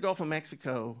 He's in the Gulf of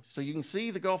Mexico, so you can see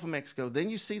the Gulf of Mexico. Then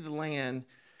you see the land.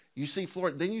 You see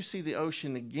Florida. Then you see the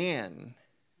ocean again.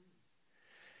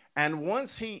 And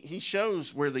once he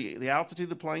shows where the altitude of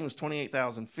the plane was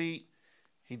 28,000 feet,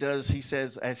 he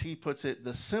says, as he puts it,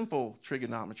 the simple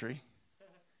trigonometry.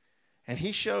 And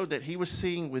he showed that he was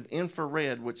seeing with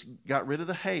infrared, which got rid of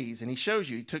the haze. And he shows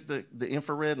you, he took the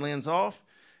infrared lens off,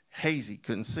 hazy,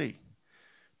 couldn't see.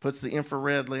 Puts the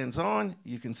infrared lens on,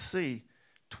 you can see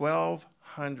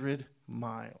 1,200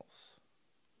 miles.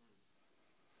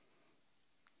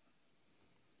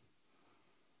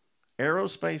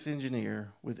 Aerospace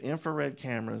engineer with infrared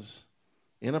cameras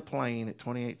in a plane at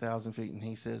 28,000 feet. And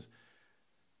he says,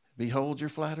 behold your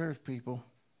flat earth, people.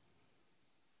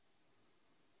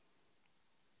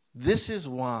 This is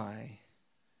why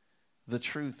the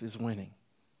truth is winning.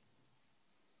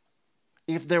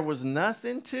 If there was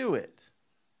nothing to it,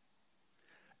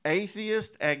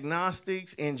 atheists,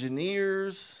 agnostics,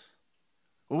 engineers,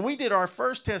 when we did our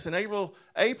first test in April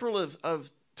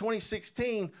of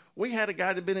 2016, we had a guy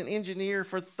that had been an engineer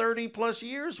for 30 plus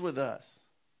years with us.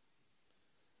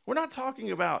 We're not talking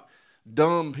about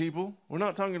dumb people. We're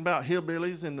not talking about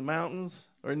hillbillies in the mountains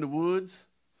or in the woods.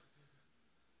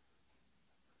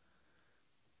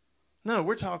 No,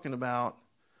 we're talking about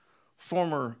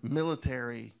former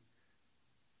military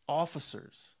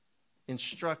officers,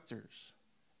 instructors,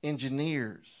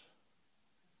 engineers.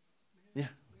 Yeah.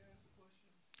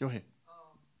 Go ahead.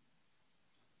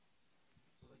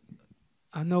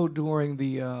 I know during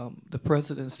the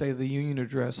President's State of the Union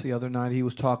address the other night, he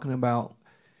was talking about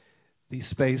the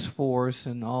Space Force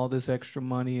and all this extra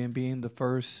money and being the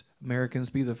first, Americans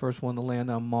be the first one to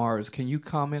land on Mars. Can you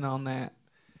comment on that?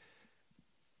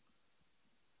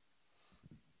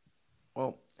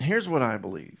 Well, here's what I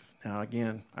believe. Now,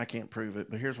 again, I can't prove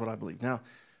it, but here's what I believe. Now,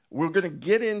 we're going to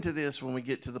get into this when we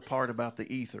get to the part about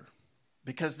the ether,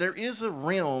 because there is a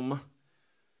realm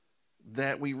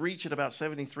that we reach at about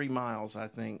 73 miles, I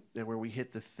think, where we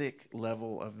hit the thick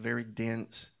level of very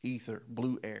dense ether,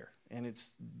 blue air, and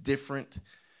it's different.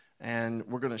 And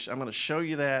I'm going to show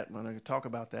you that. I'm going to talk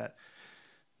about that.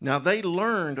 Now, they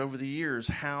learned over the years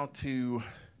how to.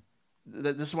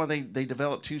 This is why they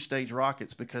developed two-stage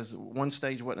rockets, because one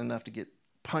stage wasn't enough to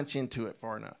punch into it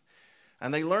far enough.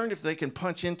 And they learned if they can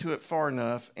punch into it far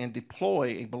enough and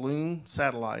deploy a balloon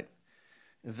satellite,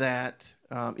 that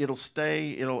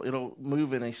it'll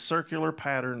move in a circular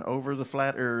pattern over the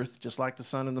flat Earth, just like the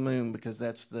sun and the moon, because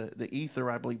that's the ether,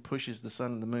 I believe, pushes the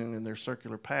sun and the moon in their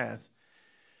circular path.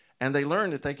 And they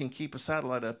learned that they can keep a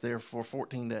satellite up there for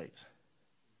 14 days.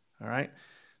 All right?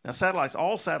 Now,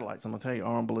 all satellites, I'm going to tell you,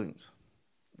 are on balloons.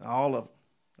 All of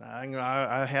them.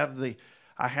 I have the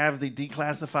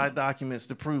declassified documents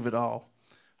to prove it all,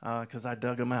 because I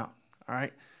dug them out. All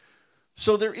right?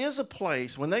 So there is a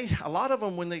place, a lot of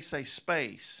them, when they say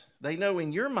space, they know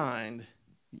in your mind,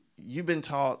 you've been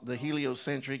taught the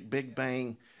heliocentric, Big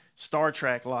Bang, Star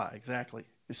Trek lie, exactly.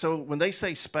 So when they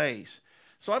say space,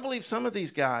 so I believe some of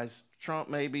these guys, Trump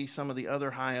maybe, some of the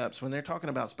other high-ups, when they're talking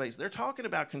about space, they're talking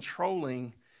about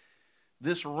controlling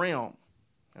this realm,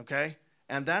 okay?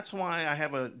 And that's why I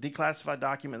have a declassified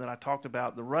document that I talked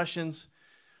about. The Russians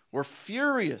were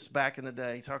furious back in the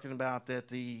day, talking about that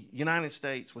the United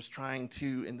States was trying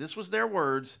to, and this was their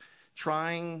words,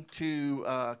 trying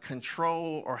to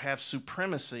control or have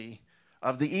supremacy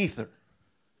of the ether,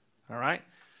 all right?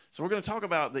 So we're going to talk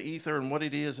about the ether and what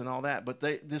it is and all that, but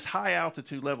this high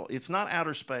altitude level, it's not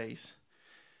outer space.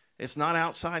 It's not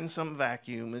outside in some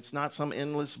vacuum. It's not some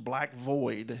endless black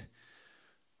void.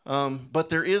 But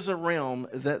there is a realm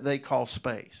that they call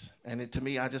space. And to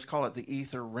me, I just call it the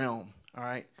ether realm, all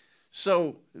right?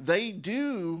 So they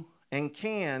do and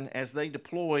can, as they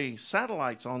deploy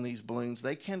satellites on these balloons,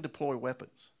 they can deploy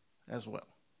weapons as well.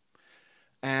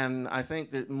 And I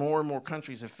think that more and more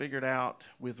countries have figured out,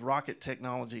 with rocket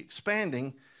technology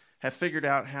expanding, have figured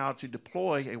out how to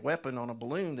deploy a weapon on a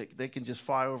balloon that they can just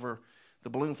fly over. The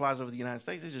balloon flies over the United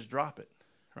States, they just drop it,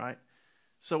 right?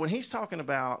 So when he's talking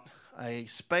about a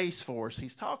space force,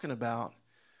 he's talking about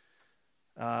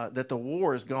that the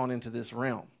war has gone into this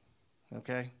realm,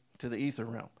 okay, to the ether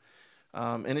realm.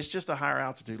 And it's just a higher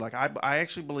altitude. Like I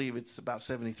actually believe it's about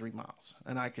 73 miles,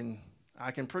 and I can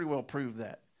pretty well prove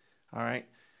that, all right?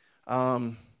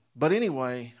 But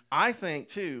anyway, I think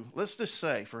too, let's just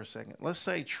say for a second, let's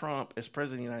say Trump as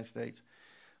president of the United States,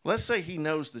 let's say he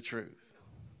knows the truth.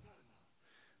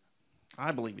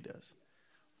 I believe he does.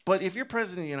 But if you're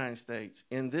president of the United States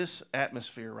in this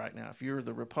atmosphere right now, if you're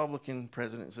the Republican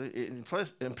president,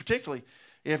 and particularly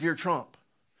if you're Trump,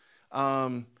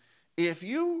 if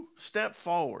you step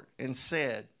forward and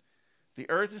said the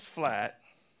earth is flat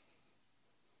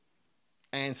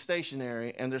and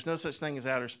stationary and there's no such thing as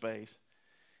outer space,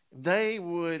 they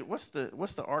would, what's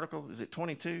the article? Is it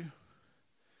 22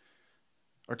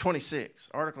 or 26?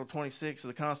 Article 26 of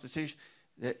the Constitution.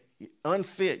 That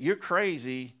unfit, you're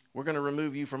crazy, we're going to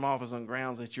remove you from office on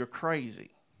grounds that you're crazy,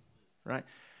 right?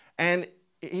 And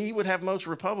he would have most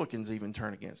Republicans even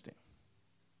turn against him.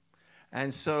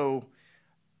 And so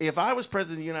if I was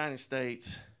president of the United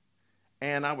States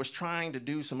and I was trying to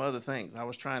do some other things, I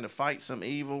was trying to fight some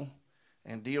evil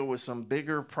and deal with some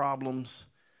bigger problems,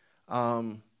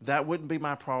 that wouldn't be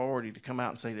my priority to come out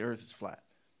and say the earth is flat,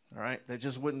 all right? That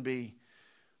just wouldn't be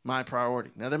my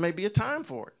priority. Now, there may be a time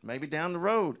for it, maybe down the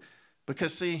road,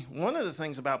 because, see, one of the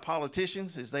things about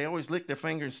politicians is they always lick their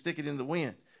finger and stick it in the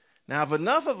wind. Now, if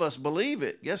enough of us believe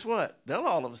it, guess what? They'll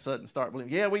all of a sudden start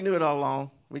believing, yeah, we knew it all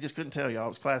along. We just couldn't tell y'all. It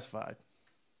was classified.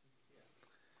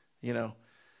 You know,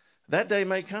 that day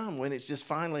may come when it's just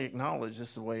finally acknowledged this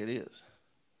is the way it is.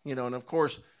 You know, and, of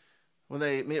course, when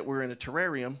they admit we're in a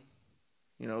terrarium,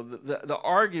 you know, the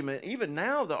argument, even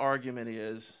now the argument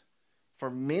is, for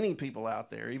many people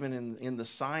out there, even in the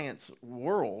science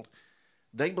world,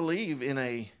 they believe in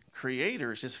a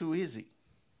creator. It's just, who is he?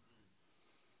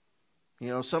 You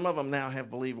know, some of them now have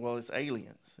believed, well, it's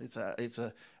aliens. It's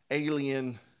a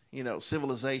alien, you know,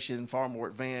 civilization far more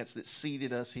advanced that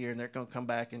seeded us here, and they're going to come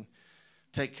back and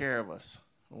take care of us.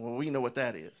 Well, we know what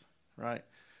that is, right?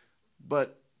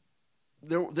 But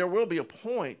there will be a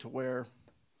point to where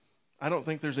I don't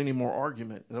think there's any more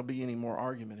argument. There'll be any more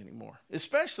argument anymore.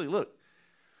 Especially, look,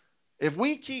 if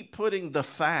we keep putting the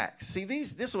facts, see,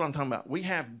 this is what I'm talking about. We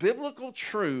have biblical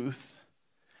truth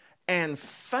and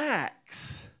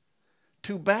facts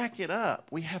to back it up.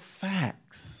 We have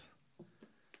facts.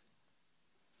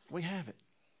 We have it.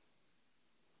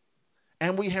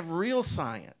 And we have real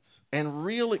science and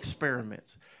real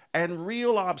experiments and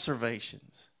real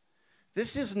observations.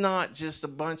 This is not just a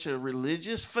bunch of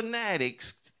religious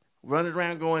fanatics running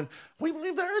around going, we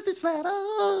believe the earth is flat.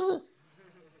 Oh.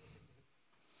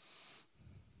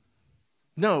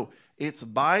 No, it's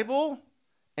Bible,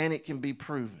 and it can be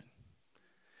proven.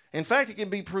 In fact, it can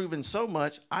be proven so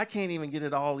much, I can't even get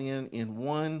it all in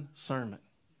one sermon.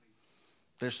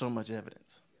 There's so much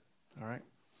evidence. All right?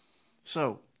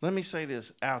 So, let me say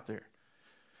this out there.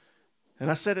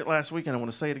 And I said it last week, and I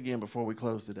want to say it again before we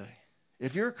close today.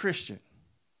 If you're a Christian,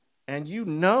 and you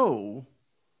know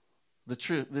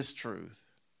this truth,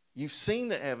 you've seen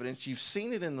the evidence, you've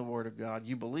seen it in the Word of God,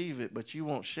 you believe it, but you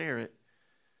won't share it,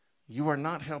 you are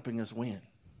not helping us win.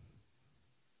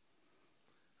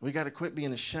 We got to quit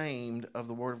being ashamed of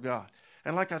the Word of God.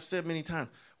 And like I've said many times,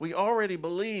 we already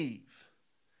believe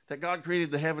that God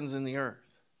created the heavens and the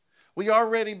earth. We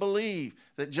already believe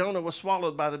that Jonah was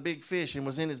swallowed by the big fish and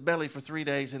was in his belly for 3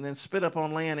 days and then spit up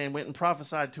on land and went and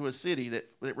prophesied to a city that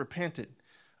repented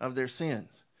of their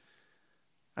sins.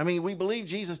 I mean, we believe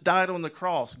Jesus died on the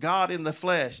cross. God in the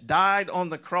flesh died on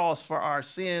the cross for our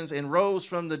sins and rose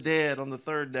from the dead on the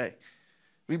third day.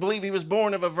 We believe he was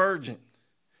born of a virgin.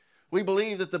 We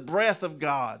believe that the breath of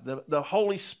God, the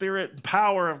Holy Spirit,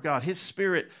 power of God, his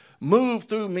Spirit moved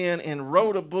through men and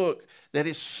wrote a book that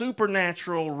is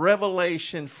supernatural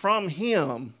revelation from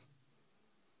him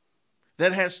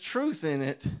that has truth in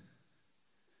it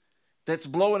that's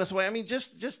blowing us away. I mean,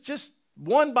 just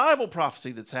one Bible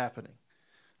prophecy that's happening.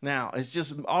 Now, it's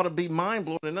just ought to be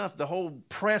mind-blowing enough, the whole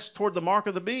press toward the mark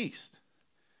of the beast.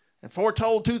 And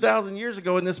foretold 2,000 years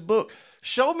ago in this book.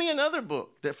 Show me another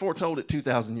book that foretold it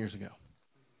 2,000 years ago.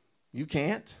 You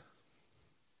can't.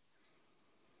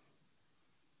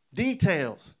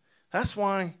 Details. That's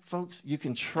why, folks, you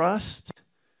can trust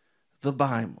the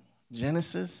Bible.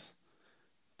 Genesis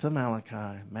to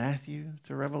Malachi, Matthew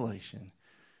to Revelation.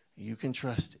 You can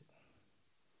trust it.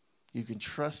 You can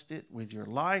trust it with your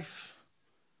life.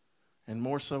 and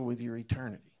more so with your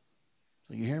eternity.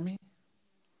 So you hear me?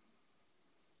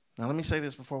 Now let me say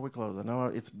this before we close. I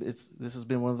know this has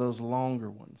been one of those longer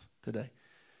ones today.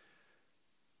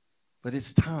 But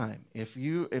it's time. If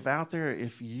you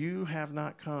have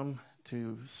not come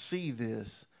to see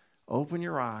this, open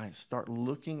your eyes, start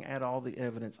looking at all the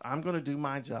evidence. I'm going to do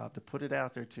my job to put it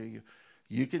out there to you.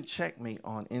 You can check me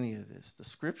on any of this. The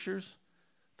scriptures,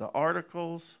 the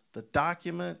articles, the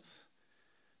documents,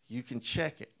 you can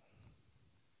check it.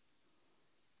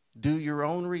 Do your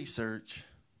own research.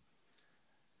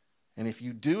 And if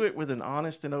you do it with an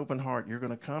honest and open heart, you're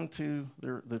going to come to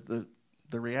the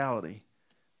reality.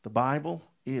 The Bible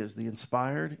is the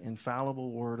inspired,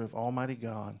 infallible word of Almighty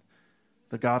God,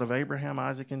 the God of Abraham,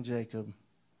 Isaac, and Jacob,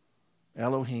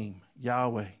 Elohim,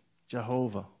 Yahweh,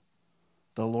 Jehovah,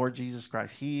 the Lord Jesus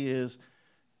Christ. He is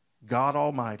God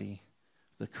Almighty,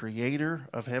 the creator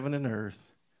of heaven and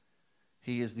earth.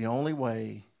 He is the only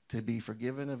way to be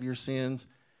forgiven of your sins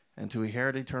and to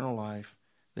inherit eternal life.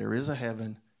 There is a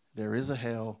heaven, there is a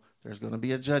hell, there's going to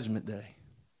be a judgment day.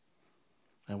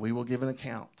 And we will give an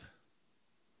account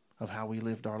of how we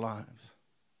lived our lives.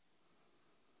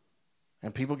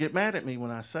 And people get mad at me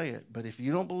when I say it, but if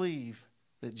you don't believe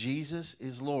that Jesus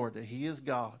is Lord, that he is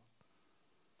God,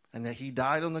 and that he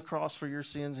died on the cross for your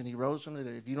sins and he rose from the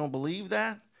dead, if you don't believe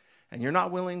that, and you're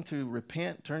not willing to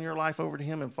repent, turn your life over to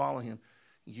him and follow him,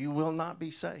 you will not be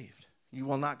saved. You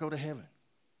will not go to heaven.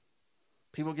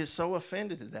 People get so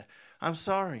offended at that. I'm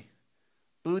sorry.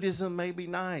 Buddhism may be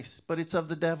nice, but it's of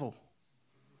the devil.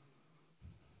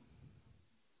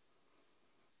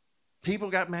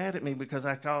 People got mad at me because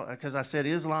I said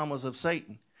Islam was of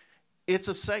Satan. It's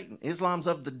of Satan. Islam's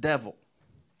of the devil.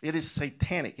 It is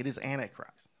satanic. It is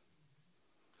Antichrist.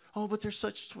 Oh, but there's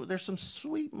some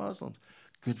sweet Muslims.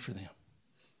 Good for them.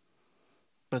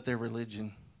 But their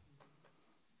religion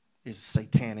is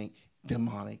satanic,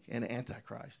 demonic, and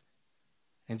Antichrist.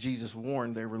 And Jesus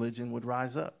warned their religion would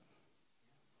rise up.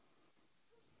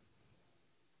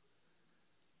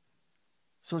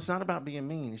 So it's not about being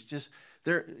mean. It's just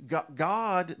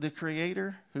God, the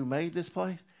creator who made this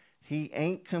place, he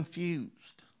ain't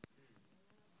confused.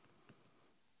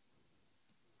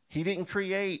 He didn't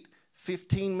create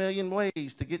 15 million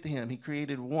ways to get to him. He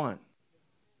created one.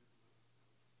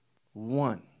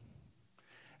 One.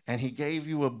 And he gave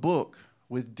you a book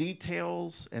with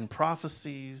details and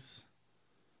prophecies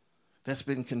that's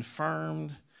been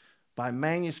confirmed by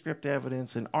manuscript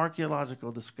evidence and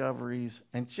archaeological discoveries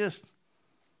and just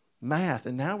math.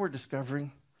 And now we're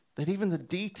discovering that even the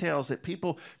details that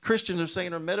Christians are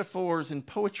saying are metaphors in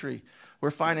poetry, we're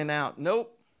finding out,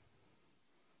 nope,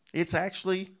 it's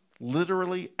actually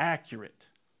literally accurate.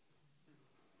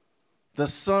 The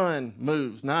sun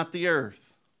moves, not the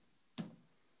earth.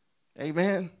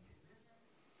 Amen?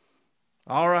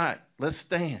 All right, let's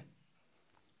stand.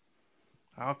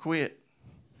 I'll quit.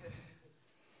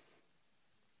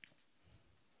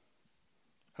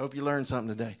 Hope you learned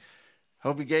something today.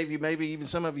 Hope he gave you, maybe even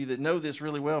some of you that know this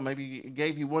really well, maybe he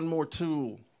gave you one more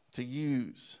tool to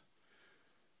use.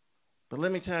 But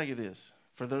let me tell you this,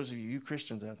 for those of you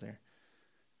Christians out there,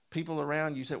 people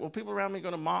around you say, well, people around me are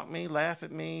going to mock me, laugh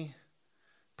at me,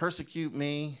 persecute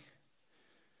me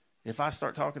if I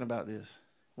start talking about this.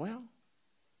 Well,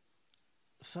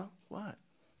 so what?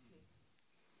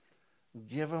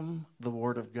 Give them the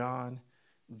word of God.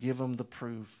 Give them the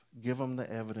proof. Give them the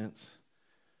evidence.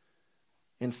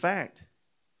 In fact,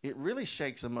 it really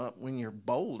shakes them up when you're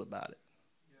bold about it.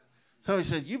 Yeah. Somebody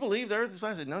said, you believe the earth is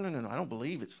flat? I said, no, I don't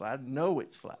believe it's flat. I know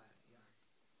it's flat.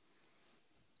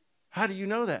 How do you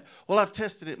know that? Well, I've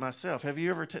tested it myself. Have you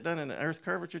ever done an earth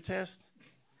curvature test?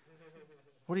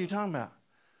 What are you talking about?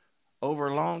 Over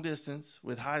a long distance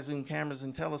with high zoom cameras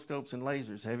and telescopes and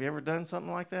lasers. Have you ever done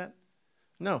something like that?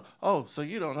 No. Oh, so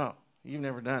you don't know. You've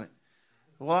never done it.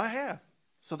 Well, I have.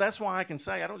 So that's why I can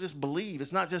say I don't just believe.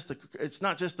 It's not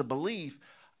just a belief.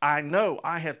 I know.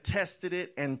 I have tested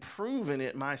it and proven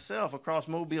it myself across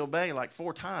Mobile Bay like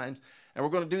 4 times. And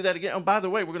we're going to do that again. Oh, by the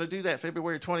way, we're going to do that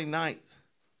February 29th,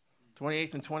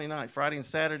 28th and 29th, Friday and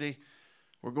Saturday.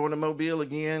 We're going to Mobile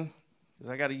again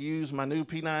because I got to use my new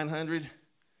P900.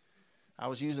 I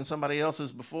was using somebody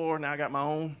else's before. Now I got my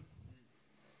own.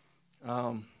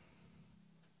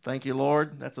 Thank you,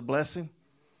 Lord. That's a blessing.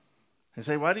 And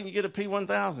say, why didn't you get a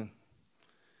P1000?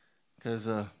 Because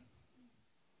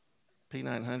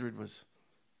P900 was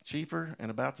cheaper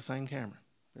and about the same camera.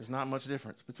 There's not much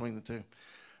difference between the two.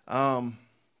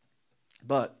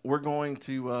 But we're going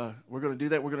to do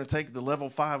that. We're going to take the level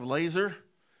 5 laser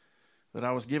that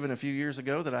I was given a few years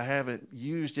ago that I haven't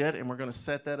used yet, and we're going to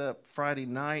set that up Friday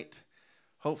night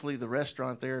hopefully the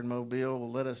restaurant there in Mobile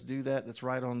will let us do that. That's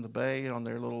right on the bay, on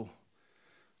their little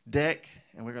deck.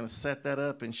 And we're going to set that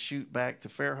up and shoot back to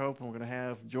Fairhope. And we're going to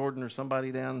have Jordan or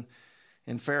somebody down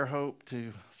in Fairhope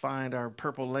to find our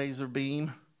purple laser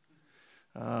beam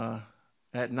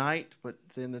at night. But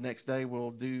then the next day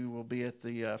we'll be at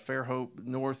the Fairhope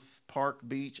North Park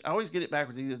Beach. I always get it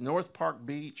backwards, either North Park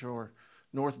Beach or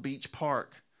North Beach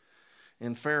Park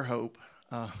in Fairhope.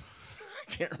 I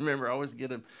can't remember. I always get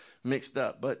them mixed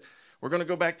up. But we're going to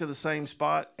go back to the same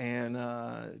spot and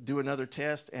do another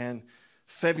test. And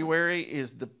February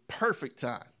is the perfect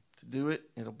time to do it.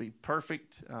 It'll be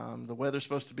perfect. The weather's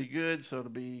supposed to be good, so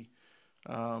it'll be,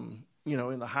 in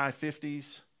the high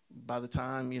 50s by the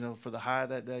time, for the high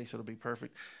that day, so it'll be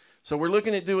perfect. So we're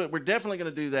looking at we're definitely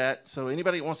going to do that. So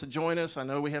anybody that wants to join us, I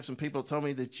know we have some people told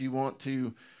me that you want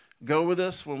to go with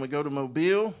us when we go to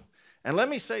Mobile. And let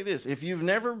me say this, if you've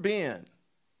never been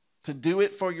to do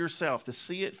it for yourself, to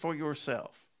see it for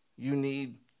yourself, you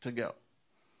need to go.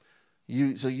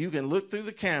 So you can look through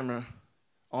the camera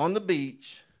on the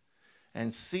beach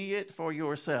and see it for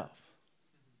yourself.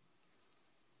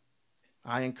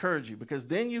 I encourage you, because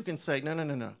then you can say,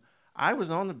 no. I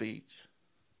was on the beach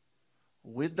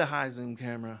with the high zoom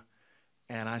camera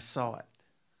and I saw it.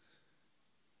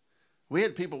 We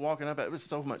had people walking up. It was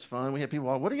so much fun. We had people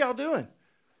walking, what are y'all doing?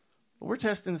 Well, we're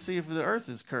testing to see if the earth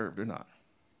is curved or not.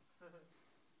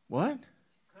 What?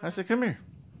 I said, come here.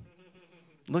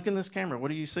 Look in this camera. What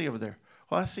do you see over there?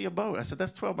 Well, I see a boat. I said,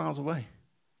 that's 12 miles away.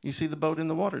 You see the boat in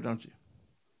the water, don't you?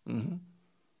 Mm-hmm.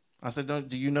 I said,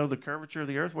 do you know the curvature of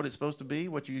the earth, what it's supposed to be,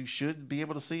 what you should be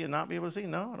able to see and not be able to see?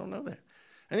 No, I don't know that.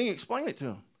 And then you explain it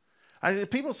to them.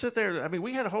 People sit there.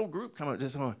 We had a whole group come up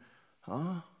just going,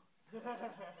 huh?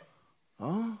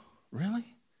 Oh, really?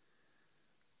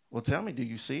 Well, tell me, do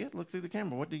you see it? Look through the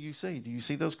camera. What do you see? Do you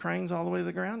see those cranes all the way to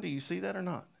the ground? Do you see that or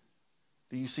not?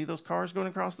 Do you see those cars going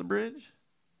across the bridge?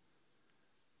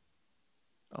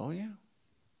 Oh, yeah.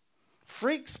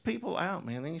 Freaks people out,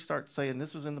 man. Then you start saying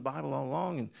this was in the Bible all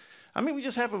along. And we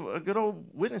just have a good old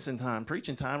witnessing time,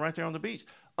 preaching time right there on the beach.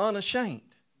 Unashamed.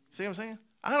 See what I'm saying?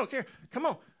 I don't care. Come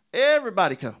on.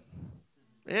 Everybody come.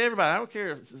 Everybody. I don't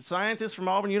care. Scientists from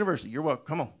Auburn University. You're welcome.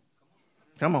 Come on.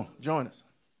 Come on. Join us.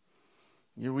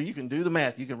 You can do the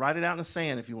math. You can write it out in the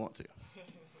sand if you want to.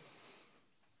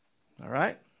 All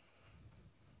right?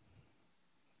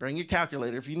 Bring your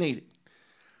calculator if you need it.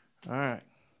 All right.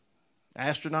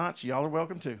 Astronauts, y'all are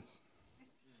welcome too.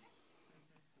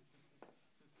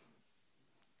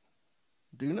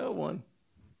 Do know one.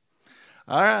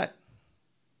 All right.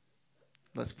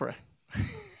 Let's pray.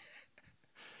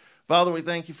 Father, we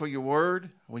thank you for your word.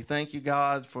 We thank you,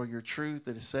 God, for your truth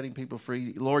that is setting people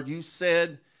free. Lord, you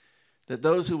said that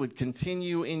those who would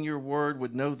continue in your word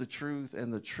would know the truth,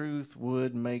 and the truth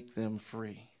would make them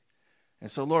free.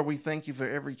 And so, Lord, we thank you for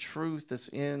every truth that's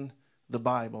in the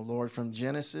Bible, Lord, from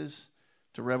Genesis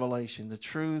to Revelation, the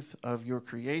truth of your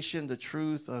creation, the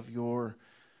truth of your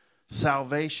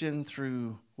salvation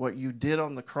through what you did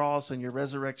on the cross and your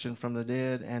resurrection from the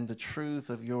dead, and the truth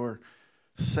of your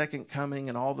second coming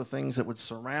and all the things that would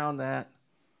surround that.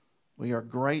 We are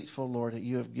grateful, Lord, that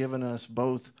you have given us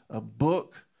both a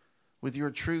book with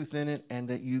your truth in it and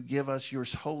that you give us your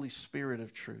Holy Spirit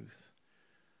of truth.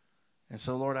 And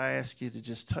so, Lord, I ask you to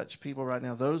just touch people right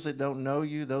now. Those that don't know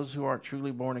you, those who aren't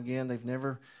truly born again, they've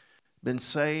never been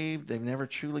saved, they've never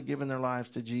truly given their lives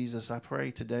to Jesus. I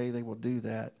pray today they will do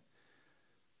that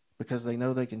because they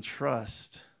know they can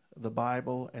trust the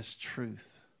Bible as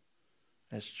truth,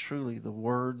 as truly the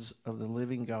words of the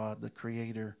living God, the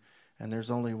Creator. And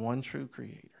there's only one true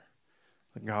Creator,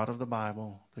 the God of the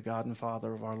Bible, the God and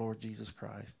Father of our Lord Jesus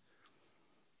Christ.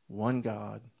 One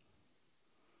God.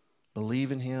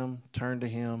 Believe in him, turn to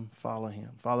him, follow him.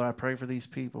 Father, I pray for these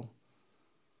people,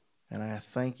 and I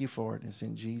thank you for it. It's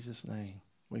in Jesus' name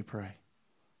we pray.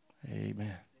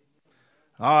 Amen.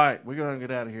 All right, we're going to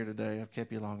get out of here today. I've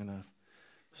kept you long enough.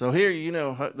 So here, you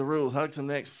know the rules. Hug some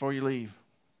necks before you leave.